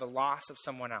family who have a loss of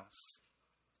someone else.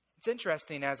 It's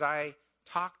interesting as I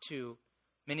talk to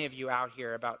many of you out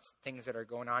here about things that are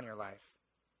going on in your life,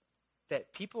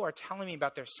 that people are telling me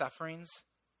about their sufferings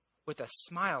with a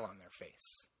smile on their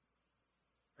face,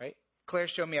 right? Claire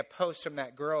showed me a post from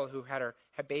that girl who had her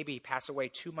baby pass away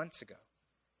 2 months ago.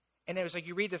 And it was like,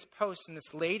 you read this post and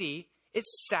this lady,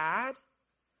 it's sad,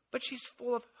 but she's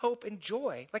full of hope and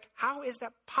joy. Like, how is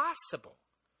that possible?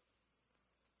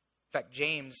 In fact,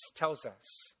 James tells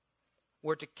us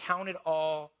we're to count it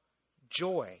all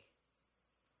joy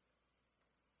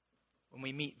when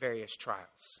we meet various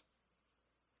trials.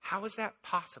 How is that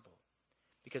possible?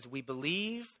 Because we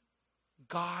believe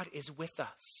God is with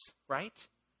us, right?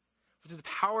 Through the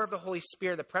power of the Holy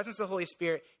Spirit, the presence of the Holy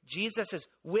Spirit, Jesus is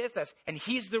with us, and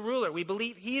he's the ruler. We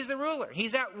believe he's the ruler.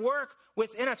 He's at work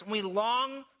within us, and we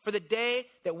long for the day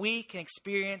that we can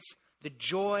experience the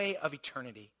joy of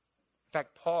eternity. In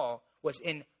fact, Paul was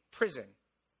in prison.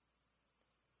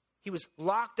 He was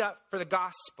locked up for the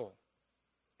gospel,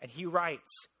 and he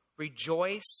writes,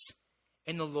 rejoice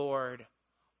in the Lord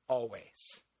always.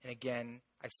 And again,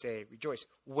 I say rejoice.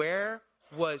 Where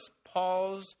was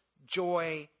Paul's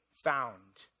joy found?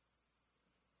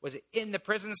 Was it in the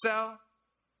prison cell?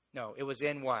 No, it was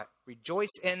in what?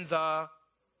 Rejoice in the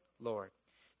Lord.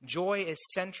 Joy is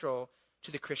central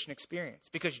to the Christian experience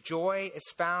because joy is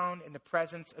found in the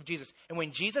presence of Jesus. And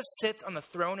when Jesus sits on the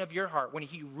throne of your heart, when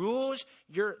he rules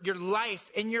your life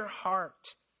in your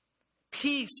heart,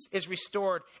 peace is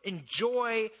restored and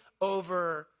joy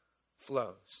overflows.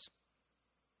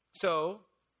 So,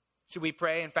 should we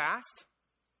pray and fast?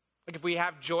 Like if we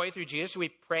have joy through Jesus, we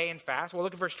pray and fast. Well,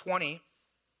 look at verse 20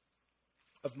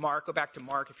 of Mark. Go back to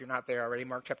Mark if you're not there already.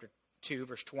 Mark chapter 2,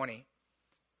 verse 20.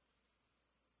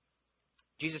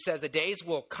 Jesus says, the days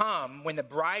will come when the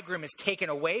bridegroom is taken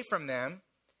away from them,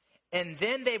 and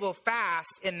then they will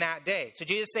fast in that day. So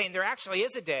Jesus is saying there actually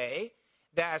is a day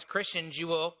that as Christians,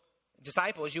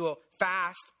 disciples, you will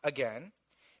fast again.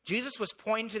 Jesus was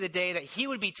pointing to the day that he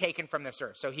would be taken from this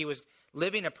earth. So he was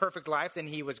living a perfect life, then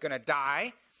he was going to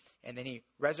die, and then he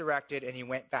resurrected and he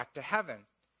went back to heaven.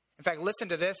 In fact, listen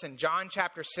to this in John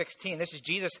chapter 16. This is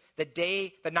Jesus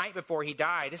the night before he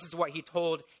died. This is what he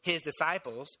told his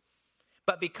disciples.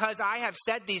 But because I have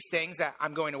said these things that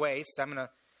I'm going away, so I'm going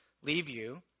to leave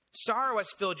you, sorrow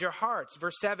has filled your hearts.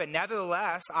 Verse 7,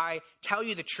 nevertheless, I tell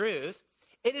you the truth.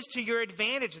 It is to your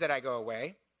advantage that I go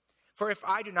away. For if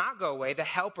I do not go away, the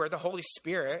Helper, the Holy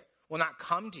Spirit, will not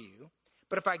come to you.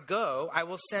 But if I go, I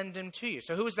will send him to you.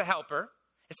 So who is the Helper?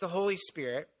 It's the Holy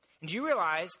Spirit. And do you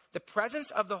realize the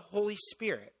presence of the Holy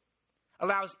Spirit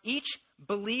allows each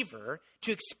believer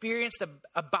to experience the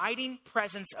abiding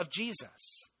presence of Jesus?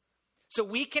 So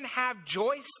we can have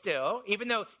joy still, even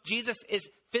though Jesus is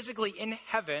physically in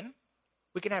heaven.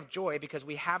 We can have joy because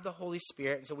we have the Holy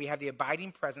Spirit, and so we have the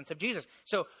abiding presence of Jesus.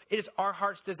 So it is our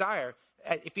heart's desire,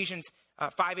 Ephesians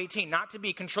 5:18, not to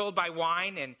be controlled by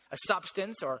wine and a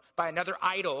substance or by another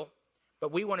idol,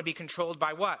 but we want to be controlled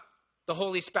by what? The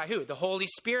Holy Spirit. Who? The Holy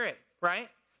Spirit, right?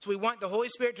 So we want the Holy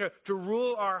Spirit to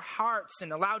rule our hearts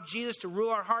and allow Jesus to rule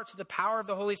our hearts with the power of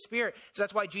the Holy Spirit. So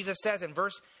that's why Jesus says in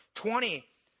verse 20, a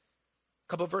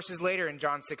couple of verses later in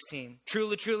John 16,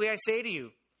 truly, truly, I say to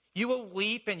you, you will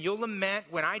weep and you'll lament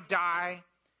when I die,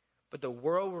 but the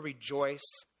world will rejoice.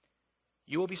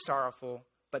 You will be sorrowful,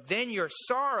 but then your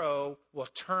sorrow will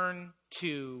turn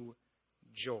to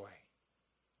joy.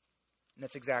 And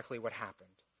that's exactly what happened.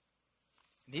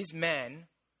 These men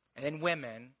and then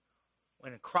women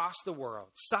went across the world,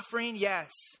 suffering,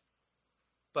 yes,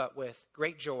 but with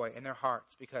great joy in their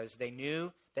hearts because they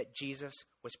knew that Jesus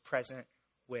was present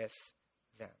with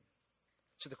them.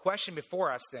 So the question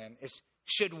before us then is,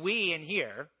 should we in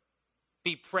here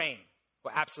be praying?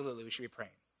 Well, absolutely, we should be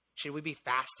praying. Should we be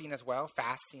fasting as well?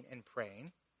 Fasting and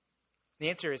praying? The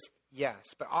answer is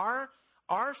yes. But our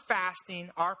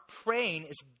fasting, our praying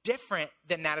is different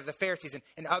than that of the Pharisees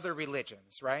and other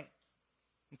religions, right?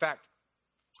 In fact,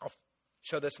 I'll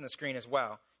show this on the screen as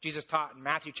well. Jesus taught in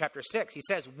Matthew chapter 6, he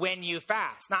says, when you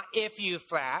fast, not if you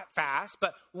fast,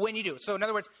 but when you do. So in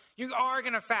other words, you are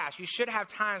going to fast. You should have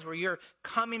times where you're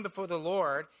coming before the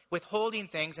Lord, withholding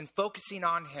things and focusing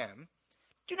on him.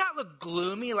 Do not look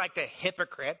gloomy like the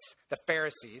hypocrites, the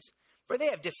Pharisees, for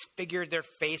they have disfigured their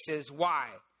faces. Why?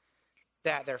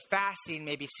 That their fasting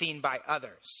may be seen by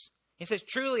others. He says,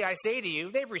 truly, I say to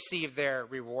you, they've received their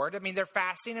reward. I mean, their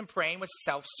fasting and praying was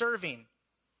self-serving.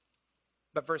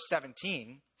 But verse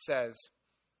 17 says,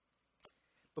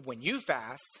 but when you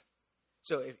fast,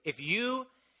 so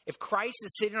if Christ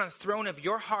is sitting on the throne of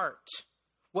your heart,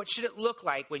 what should it look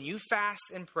like when you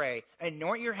fast and pray?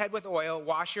 Anoint your head with oil,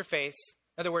 wash your face.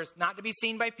 In other words, not to be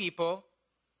seen by people,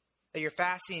 that your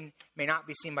fasting may not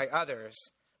be seen by others,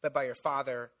 but by your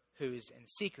Father who's in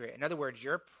secret. In other words,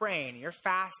 your praying, your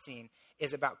fasting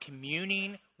is about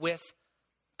communing with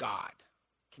God.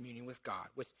 Communing with God,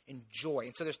 with joy.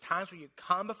 And so there's times where you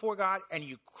come before God and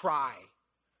you cry.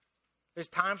 There's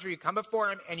times where you come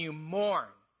before him and you mourn.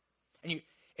 And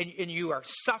you are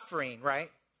suffering, right?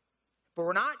 But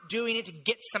we're not doing it to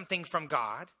get something from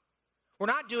God. We're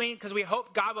not doing it because we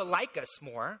hope God will like us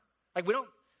more. Like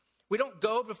we don't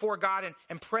go before God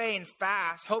and pray and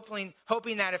fast, hoping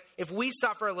that if we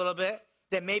suffer a little bit,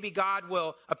 that maybe God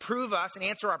will approve us and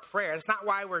answer our prayer. That's not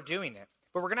why we're doing it.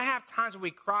 But we're going to have times when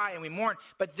we cry and we mourn,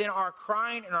 but then our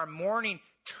crying and our mourning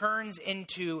turns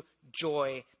into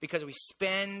joy because we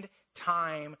spend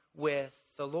time with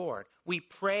the Lord. We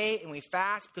pray and we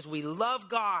fast because we love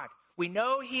God. We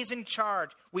know he's in charge.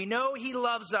 We know he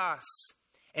loves us.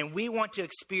 And we want to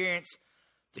experience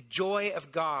the joy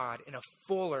of God in a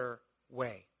fuller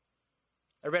way.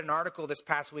 I read an article this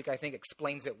past week I think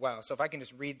explains it well. So if I can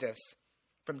just read this.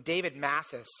 From David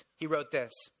Mathis, he wrote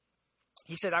this.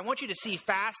 He said, I want you to see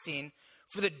fasting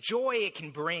for the joy it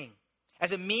can bring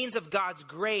as a means of God's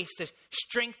grace to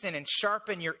strengthen and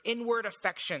sharpen your inward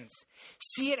affections.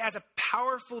 See it as a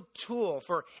powerful tool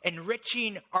for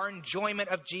enriching our enjoyment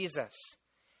of Jesus.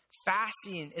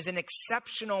 Fasting is an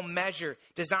exceptional measure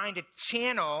designed to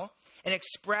channel and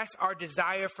express our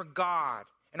desire for God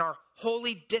and our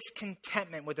holy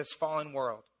discontentment with this fallen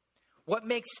world. What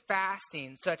makes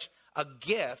fasting such a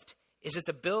gift is its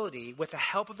ability, with the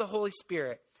help of the Holy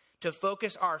Spirit, to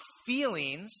focus our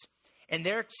feelings and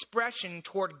their expression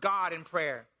toward God in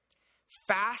prayer.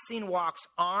 Fasting walks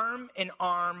arm in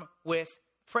arm with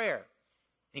prayer.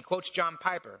 And he quotes John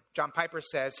Piper. John Piper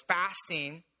says,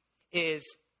 fasting is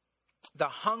the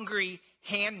hungry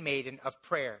handmaiden of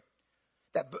prayer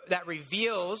that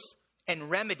reveals and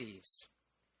remedies.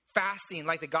 Fasting,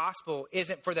 like the gospel,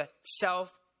 isn't for the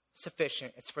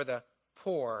self-sufficient. It's for the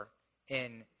poor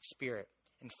in spirit.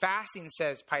 And fasting,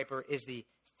 says Piper, is the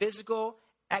physical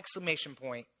exclamation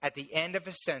point at the end of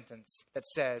a sentence that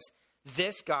says,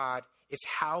 this, God, is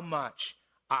how much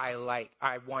I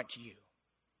want you.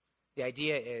 The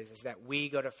idea is that we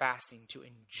go to fasting to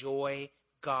enjoy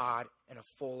God in a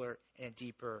fuller and a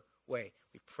deeper way.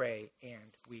 We pray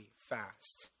and we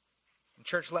fast. And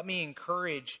church, let me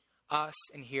encourage us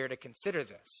in here to consider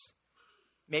this.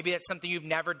 Maybe that's something you've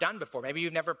never done before. Maybe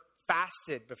you've never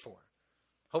fasted before.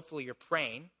 Hopefully you're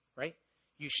praying, right?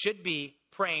 You should be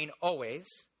praying always.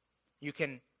 You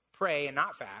can pray and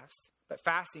not fast, but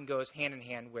fasting goes hand in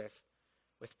hand with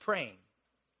praying.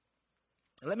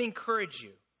 And let me encourage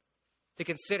you to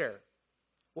consider,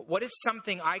 what is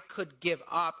something I could give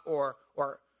up or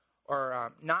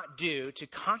not do to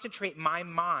concentrate my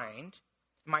mind,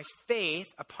 my faith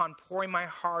upon pouring my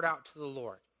heart out to the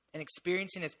Lord and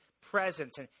experiencing his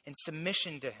presence and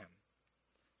submission to him.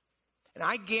 And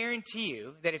I guarantee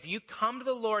you that if you come to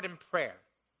the Lord in prayer,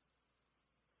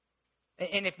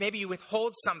 and if maybe you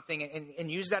withhold something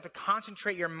and use that to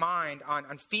concentrate your mind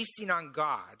on feasting on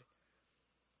God,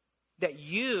 that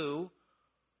you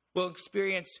will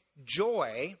experience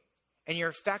joy and your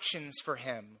affections for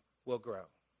him will grow.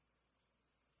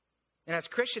 And as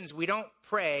Christians, we don't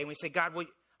pray and we say, God,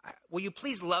 will you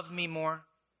please love me more?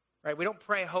 Right? We don't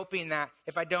pray hoping that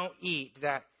if I don't eat,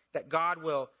 that God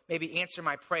will maybe answer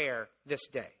my prayer this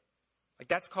day. Like,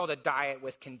 that's called a diet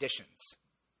with conditions,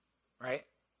 right?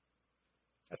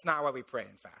 That's not why we pray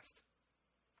and fast.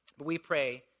 But we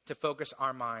pray to focus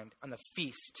our mind on the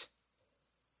feast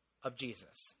of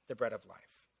Jesus, the bread of life.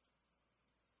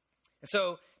 And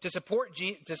so to support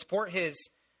his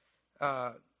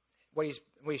what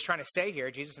he's trying to say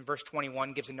here, Jesus in verse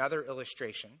 21 gives another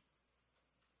illustration.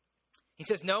 He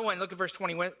says, no one, look at verse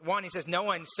 21, he says, no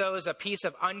one sews a piece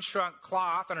of unshrunk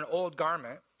cloth on an old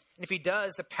garment. And if he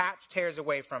does, the patch tears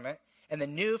away from it, and the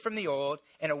new from the old,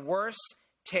 and a worse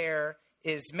tear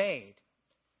is made.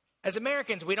 As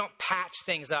Americans, we don't patch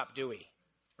things up, do we?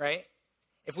 Right?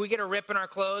 If we get a rip in our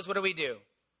clothes, what do?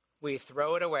 We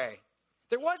throw it away.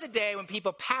 There was a day when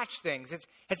people patched things.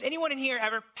 Has anyone in here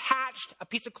ever patched a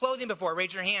piece of clothing before?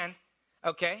 Raise your hand.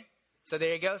 Okay. So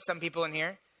there you go. Some people in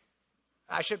here.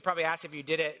 I should probably ask if you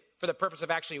did it for the purpose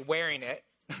of actually wearing it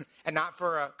and not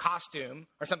for a costume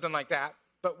or something like that.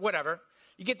 But whatever.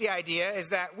 You get the idea, is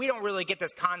that we don't really get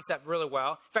this concept really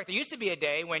well. In fact, there used to be a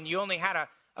day when you only had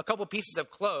a couple pieces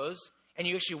of clothes and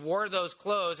you actually wore those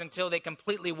clothes until they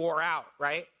completely wore out,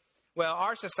 right? Well,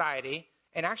 our society,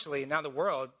 and actually now the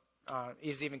world,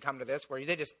 is even come to this, where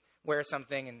they just wear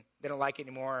something and they don't like it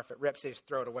anymore. If it rips, they just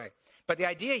throw it away. But the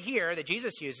idea here that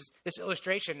Jesus uses, this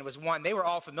illustration, was one they were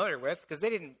all familiar with, because they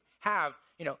didn't have,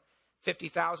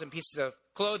 50,000 pieces of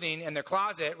clothing in their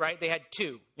closet, right? They had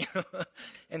two.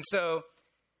 And so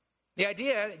the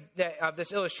idea of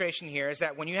this illustration here is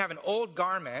that when you have an old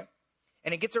garment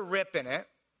and it gets a rip in it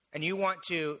and you want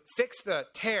to fix the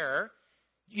tear,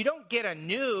 you don't get a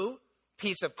new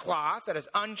piece of cloth that is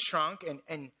unshrunk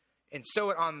and sew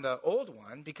it on the old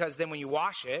one, because then when you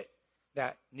wash it,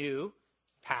 that new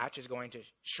patch is going to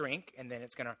shrink and then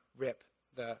it's going to rip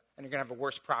and you're going to have a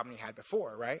worse problem you had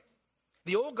before, right?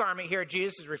 The old garment here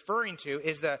Jesus is referring to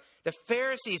is the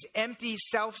Pharisees' empty,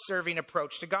 self-serving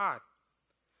approach to God.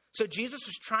 So Jesus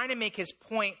was trying to make his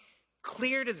point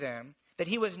clear to them that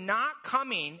he was not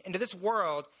coming into this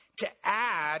world to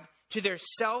add to their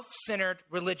self-centered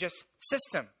religious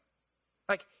system.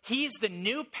 Like, he's the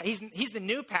new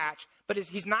patch, but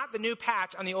he's not the new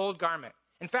patch on the old garment.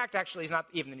 In fact, actually, he's not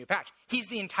even the new patch. He's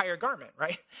the entire garment,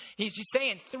 right? He's just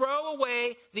saying, throw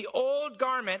away the old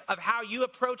garment of how you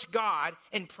approach God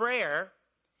in prayer.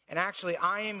 And actually,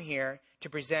 I am here to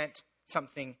present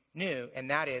something new, and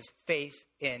that is faith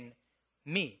in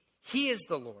me. He is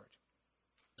the Lord.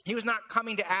 He was not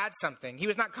coming to add something. He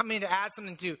was not coming to add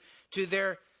something to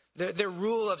their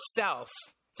rule of self.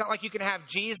 It's not like you can have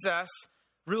Jesus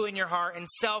ruling your heart and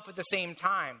self at the same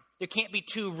time. There can't be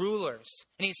two rulers.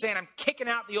 And he's saying, I'm kicking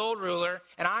out the old ruler,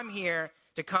 and I'm here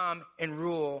to come and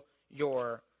rule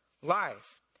your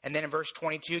life. And then in verse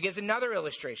 22, he gives another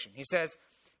illustration. He says,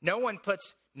 no one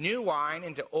puts new wine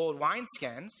into old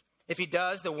wineskins. If he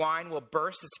does, the wine will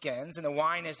burst the skins, and the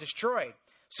wine is destroyed.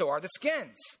 So are the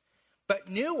skins. But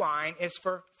new wine is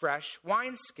for fresh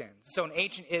wineskins. So in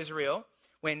ancient Israel,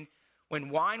 when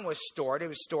wine was stored, it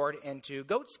was stored into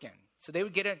goat skin. So they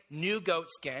would get a new goat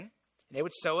skin, and they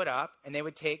would sew it up, and they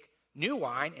would take new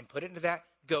wine and put it into that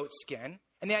goat skin.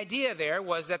 And the idea there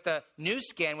was that the new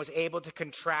skin was able to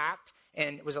contract,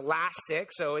 and it was elastic,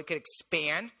 so it could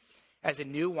expand as the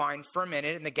new wine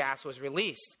fermented and the gas was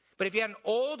released. But if you had an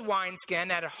old wineskin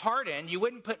that had hardened, you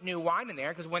wouldn't put new wine in there,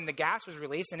 because when the gas was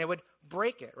released, then it would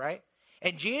break it, right?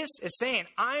 And Jesus is saying,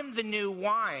 I'm the new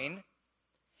wine.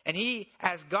 And he,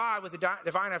 as God with the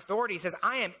divine authority, says,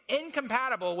 I am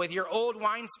incompatible with your old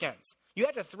wineskins. You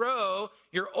have to throw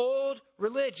your old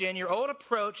religion, your old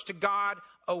approach to God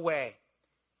away.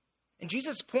 And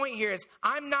Jesus' point here is,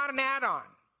 I'm not an add-on.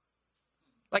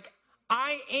 Like,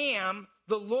 I am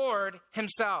the Lord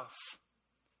himself.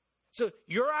 So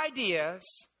your ideas,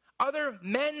 other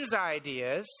men's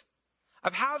ideas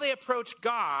of how they approach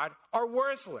God are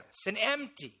worthless and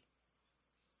empty.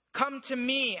 Come to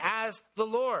me as the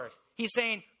Lord. He's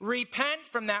saying, repent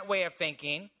from that way of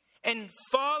thinking and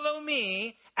follow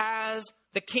me as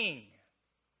the King.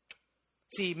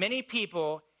 See, many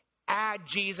people add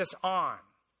Jesus on,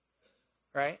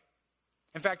 right?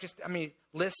 In fact,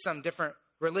 list some different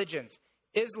religions.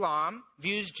 Islam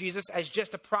views Jesus as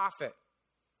just a prophet,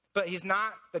 but he's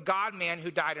not the God-man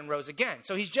who died and rose again.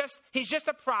 So he's just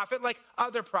a prophet like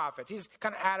other prophets. He's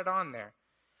kind of added on there.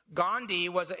 Gandhi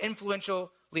was an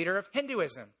influential leader of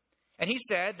Hinduism, and he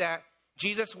said that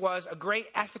Jesus was a great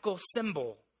ethical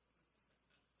symbol.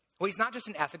 Well, he's not just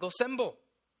an ethical symbol.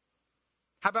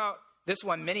 How about this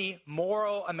one? Many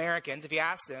moral Americans, if you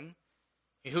ask them,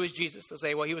 who is Jesus? They'll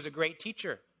say, well, he was a great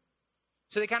teacher.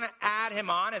 So they kind of add him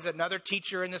on as another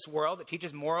teacher in this world that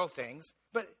teaches moral things.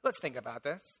 But let's think about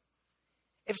this.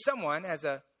 If someone, as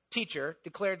a teacher,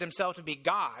 declared themselves to be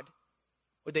God,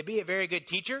 would they be a very good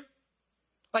teacher?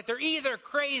 Like, they're either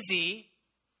crazy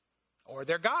or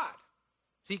they're God.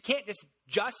 So you can't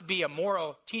just be a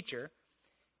moral teacher.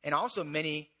 And also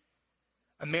many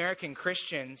American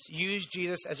Christians use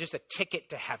Jesus as just a ticket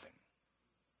to heaven.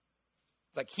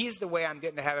 It's like, he's the way I'm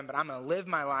getting to heaven, but I'm going to live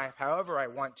my life however I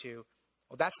want to.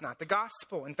 Well, that's not the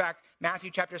gospel. In fact,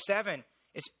 Matthew chapter 7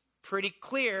 is pretty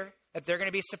clear that they're going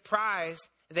to be surprised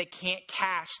that they can't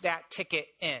cash that ticket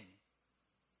in.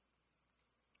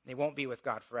 They won't be with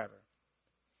God forever.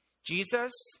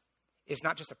 Jesus is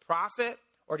not just a prophet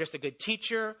or just a good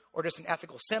teacher or just an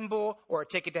ethical symbol or a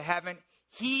ticket to heaven.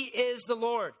 He is the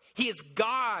Lord. He is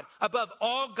God above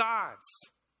all gods.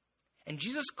 And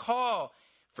Jesus' call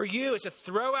for you is to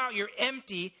throw out your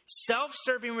empty,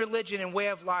 self-serving religion and way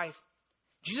of life.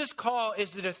 Jesus' call is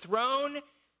to dethrone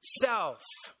self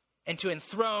and to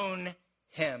enthrone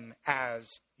him as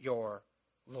your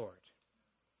Lord.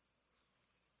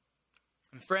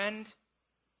 And friend,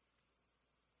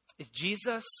 is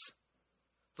Jesus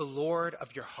the Lord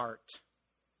of your heart?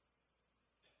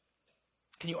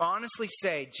 Can you honestly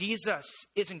say, Jesus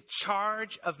is in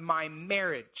charge of my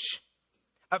marriage,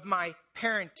 of my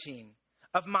parenting,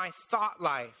 of my thought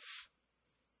life,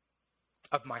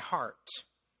 of my heart?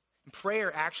 And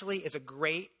prayer actually is a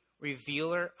great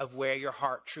revealer of where your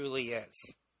heart truly is.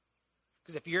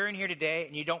 Because if you're in here today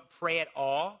and you don't pray at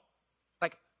all,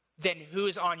 then who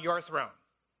is on your throne?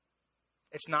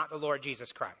 It's not the Lord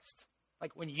Jesus Christ.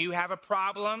 Like, when you have a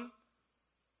problem,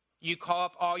 you call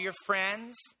up all your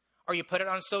friends or you put it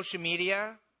on social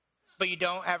media, but you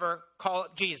don't ever call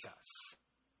up Jesus,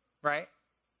 right?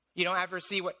 You don't ever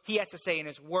see what he has to say in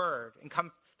his word and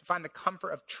come to find the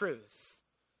comfort of truth.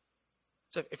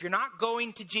 So if you're not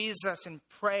going to Jesus in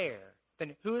prayer,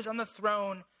 then who is on the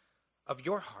throne of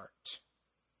your heart?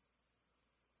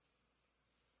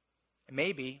 And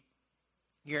maybe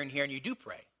you're in here and you do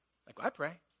pray. Like, well, I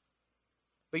pray.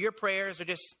 But your prayers are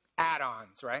just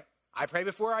add-ons, right? I pray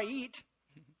before I eat.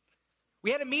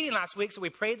 We had a meeting last week, so we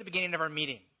prayed at the beginning of our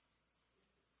meeting,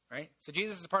 right? So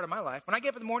Jesus is a part of my life. When I get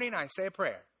up in the morning, I say a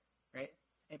prayer, right?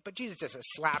 But Jesus just a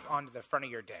slap onto the front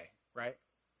of your day, right?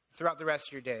 Throughout the rest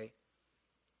of your day,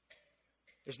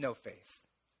 there's no faith.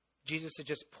 Jesus is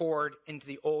just poured into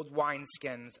the old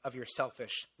wineskins of your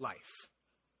selfish life.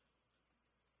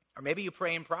 Or maybe you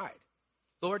pray in pride.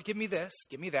 Lord, give me this,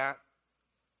 give me that.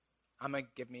 I'm going to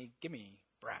give me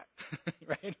brat,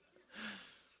 right?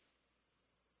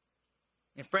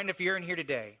 And friend, if you're in here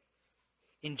today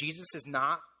and Jesus is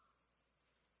not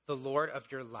the Lord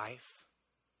of your life,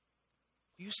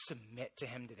 will you submit to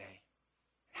him today?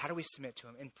 How do we submit to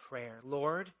him? In prayer.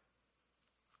 Lord,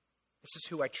 this is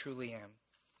who I truly am.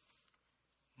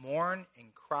 Mourn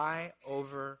and cry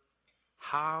over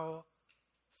how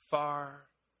far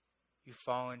you've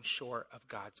fallen short of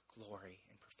God's glory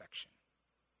and perfection.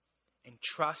 and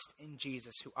trust in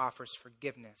Jesus, who offers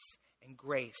forgiveness and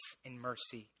grace and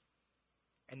mercy,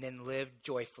 and then live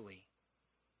joyfully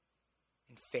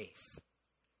in faith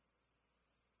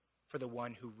for the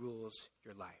one who rules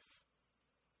your life.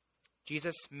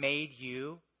 Jesus made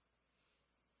you,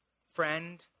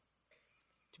 friend,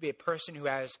 to be a person who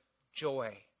has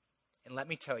joy. And let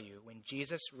me tell you, when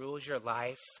Jesus rules your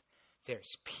life,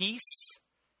 there's peace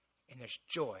and there's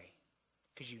joy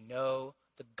because you know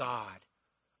the God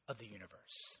of the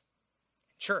universe.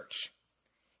 Church,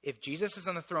 if Jesus is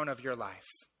on the throne of your life,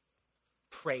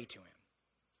 pray to him,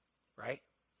 right?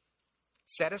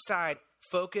 Set aside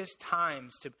focused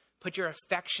times to put your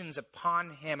affections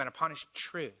upon him and upon his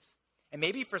truth. And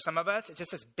maybe for some of us, it's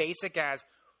just as basic as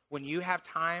when you have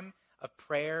time of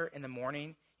prayer in the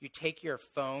morning, you take your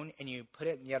phone and you put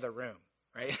it in the other room,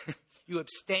 right? You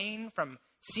abstain from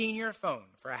seeing your phone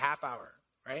for a half hour,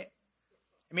 right?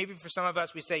 And maybe for some of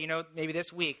us, we say, maybe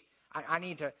this week, I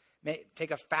need to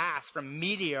take a fast from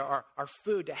media or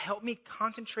food to help me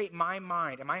concentrate my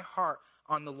mind and my heart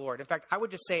on the Lord. In fact, I would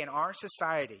just say in our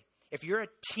society, if you're a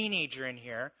teenager in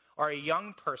here or a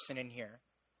young person in here,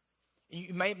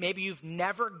 maybe you've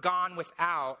never gone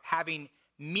without having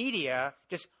media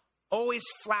just always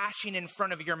flashing in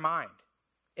front of your mind.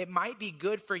 It might be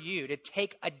good for you to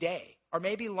take a day or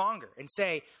maybe longer and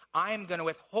say, I am going to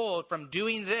withhold from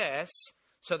doing this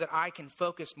so that I can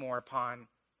focus more upon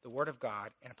the Word of God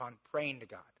and upon praying to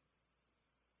God.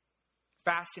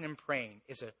 Fasting and praying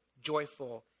is a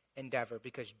joyful endeavor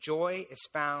because joy is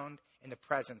found in the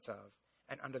presence of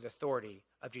and under the authority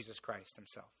of Jesus Christ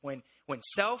himself. When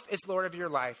self is Lord of your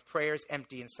life, prayer is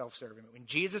empty and self-serving. When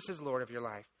Jesus is Lord of your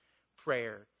life,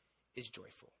 prayer is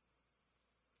joyful.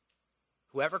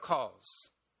 Whoever calls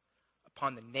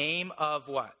upon the name of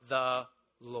what? The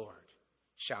Lord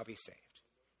shall be saved.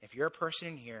 If you're a person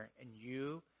in here and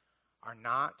you are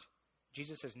not,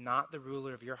 Jesus is not the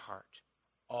ruler of your heart,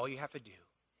 all you have to do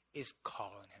is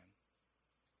call on him.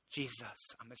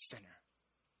 Jesus, I'm a sinner.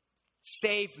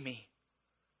 Save me.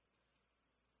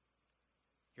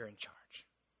 You're in charge.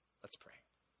 Let's pray.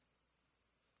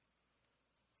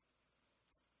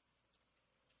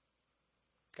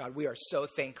 God, we are so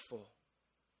thankful.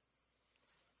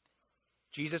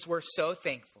 Jesus, we're so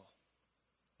thankful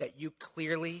that you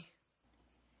clearly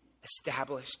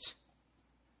established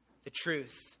the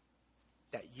truth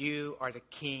that you are the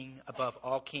King above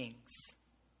all kings.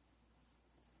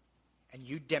 And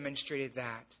you demonstrated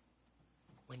that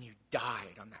when you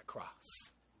died on that cross.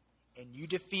 And you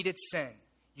defeated sin.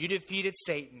 You defeated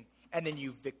Satan. And then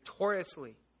you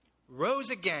victoriously rose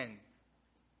again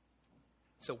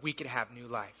so we could have new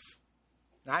life.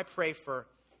 And I pray for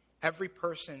every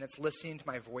person that's listening to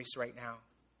my voice right now.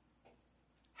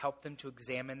 Help them to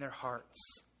examine their hearts.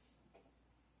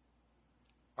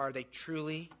 Are they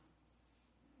truly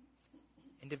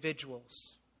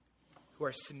individuals who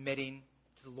are submitting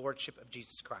to the Lordship of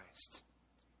Jesus Christ?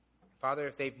 Father,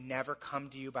 if they've never come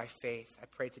to you by faith, I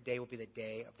pray today will be the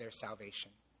day of their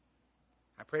salvation.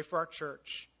 I pray for our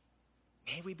church.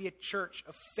 May we be a church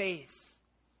of faith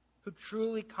who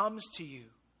truly comes to you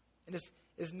and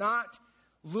is not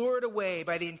lured away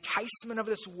by the enticement of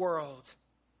this world,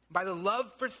 by the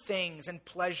love for things and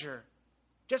pleasure,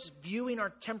 just viewing our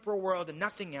temporal world and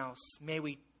nothing else. May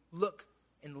we look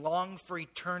and long for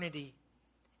eternity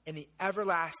in the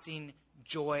everlasting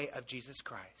joy of Jesus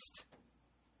Christ.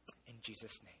 In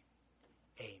Jesus'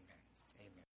 name, amen.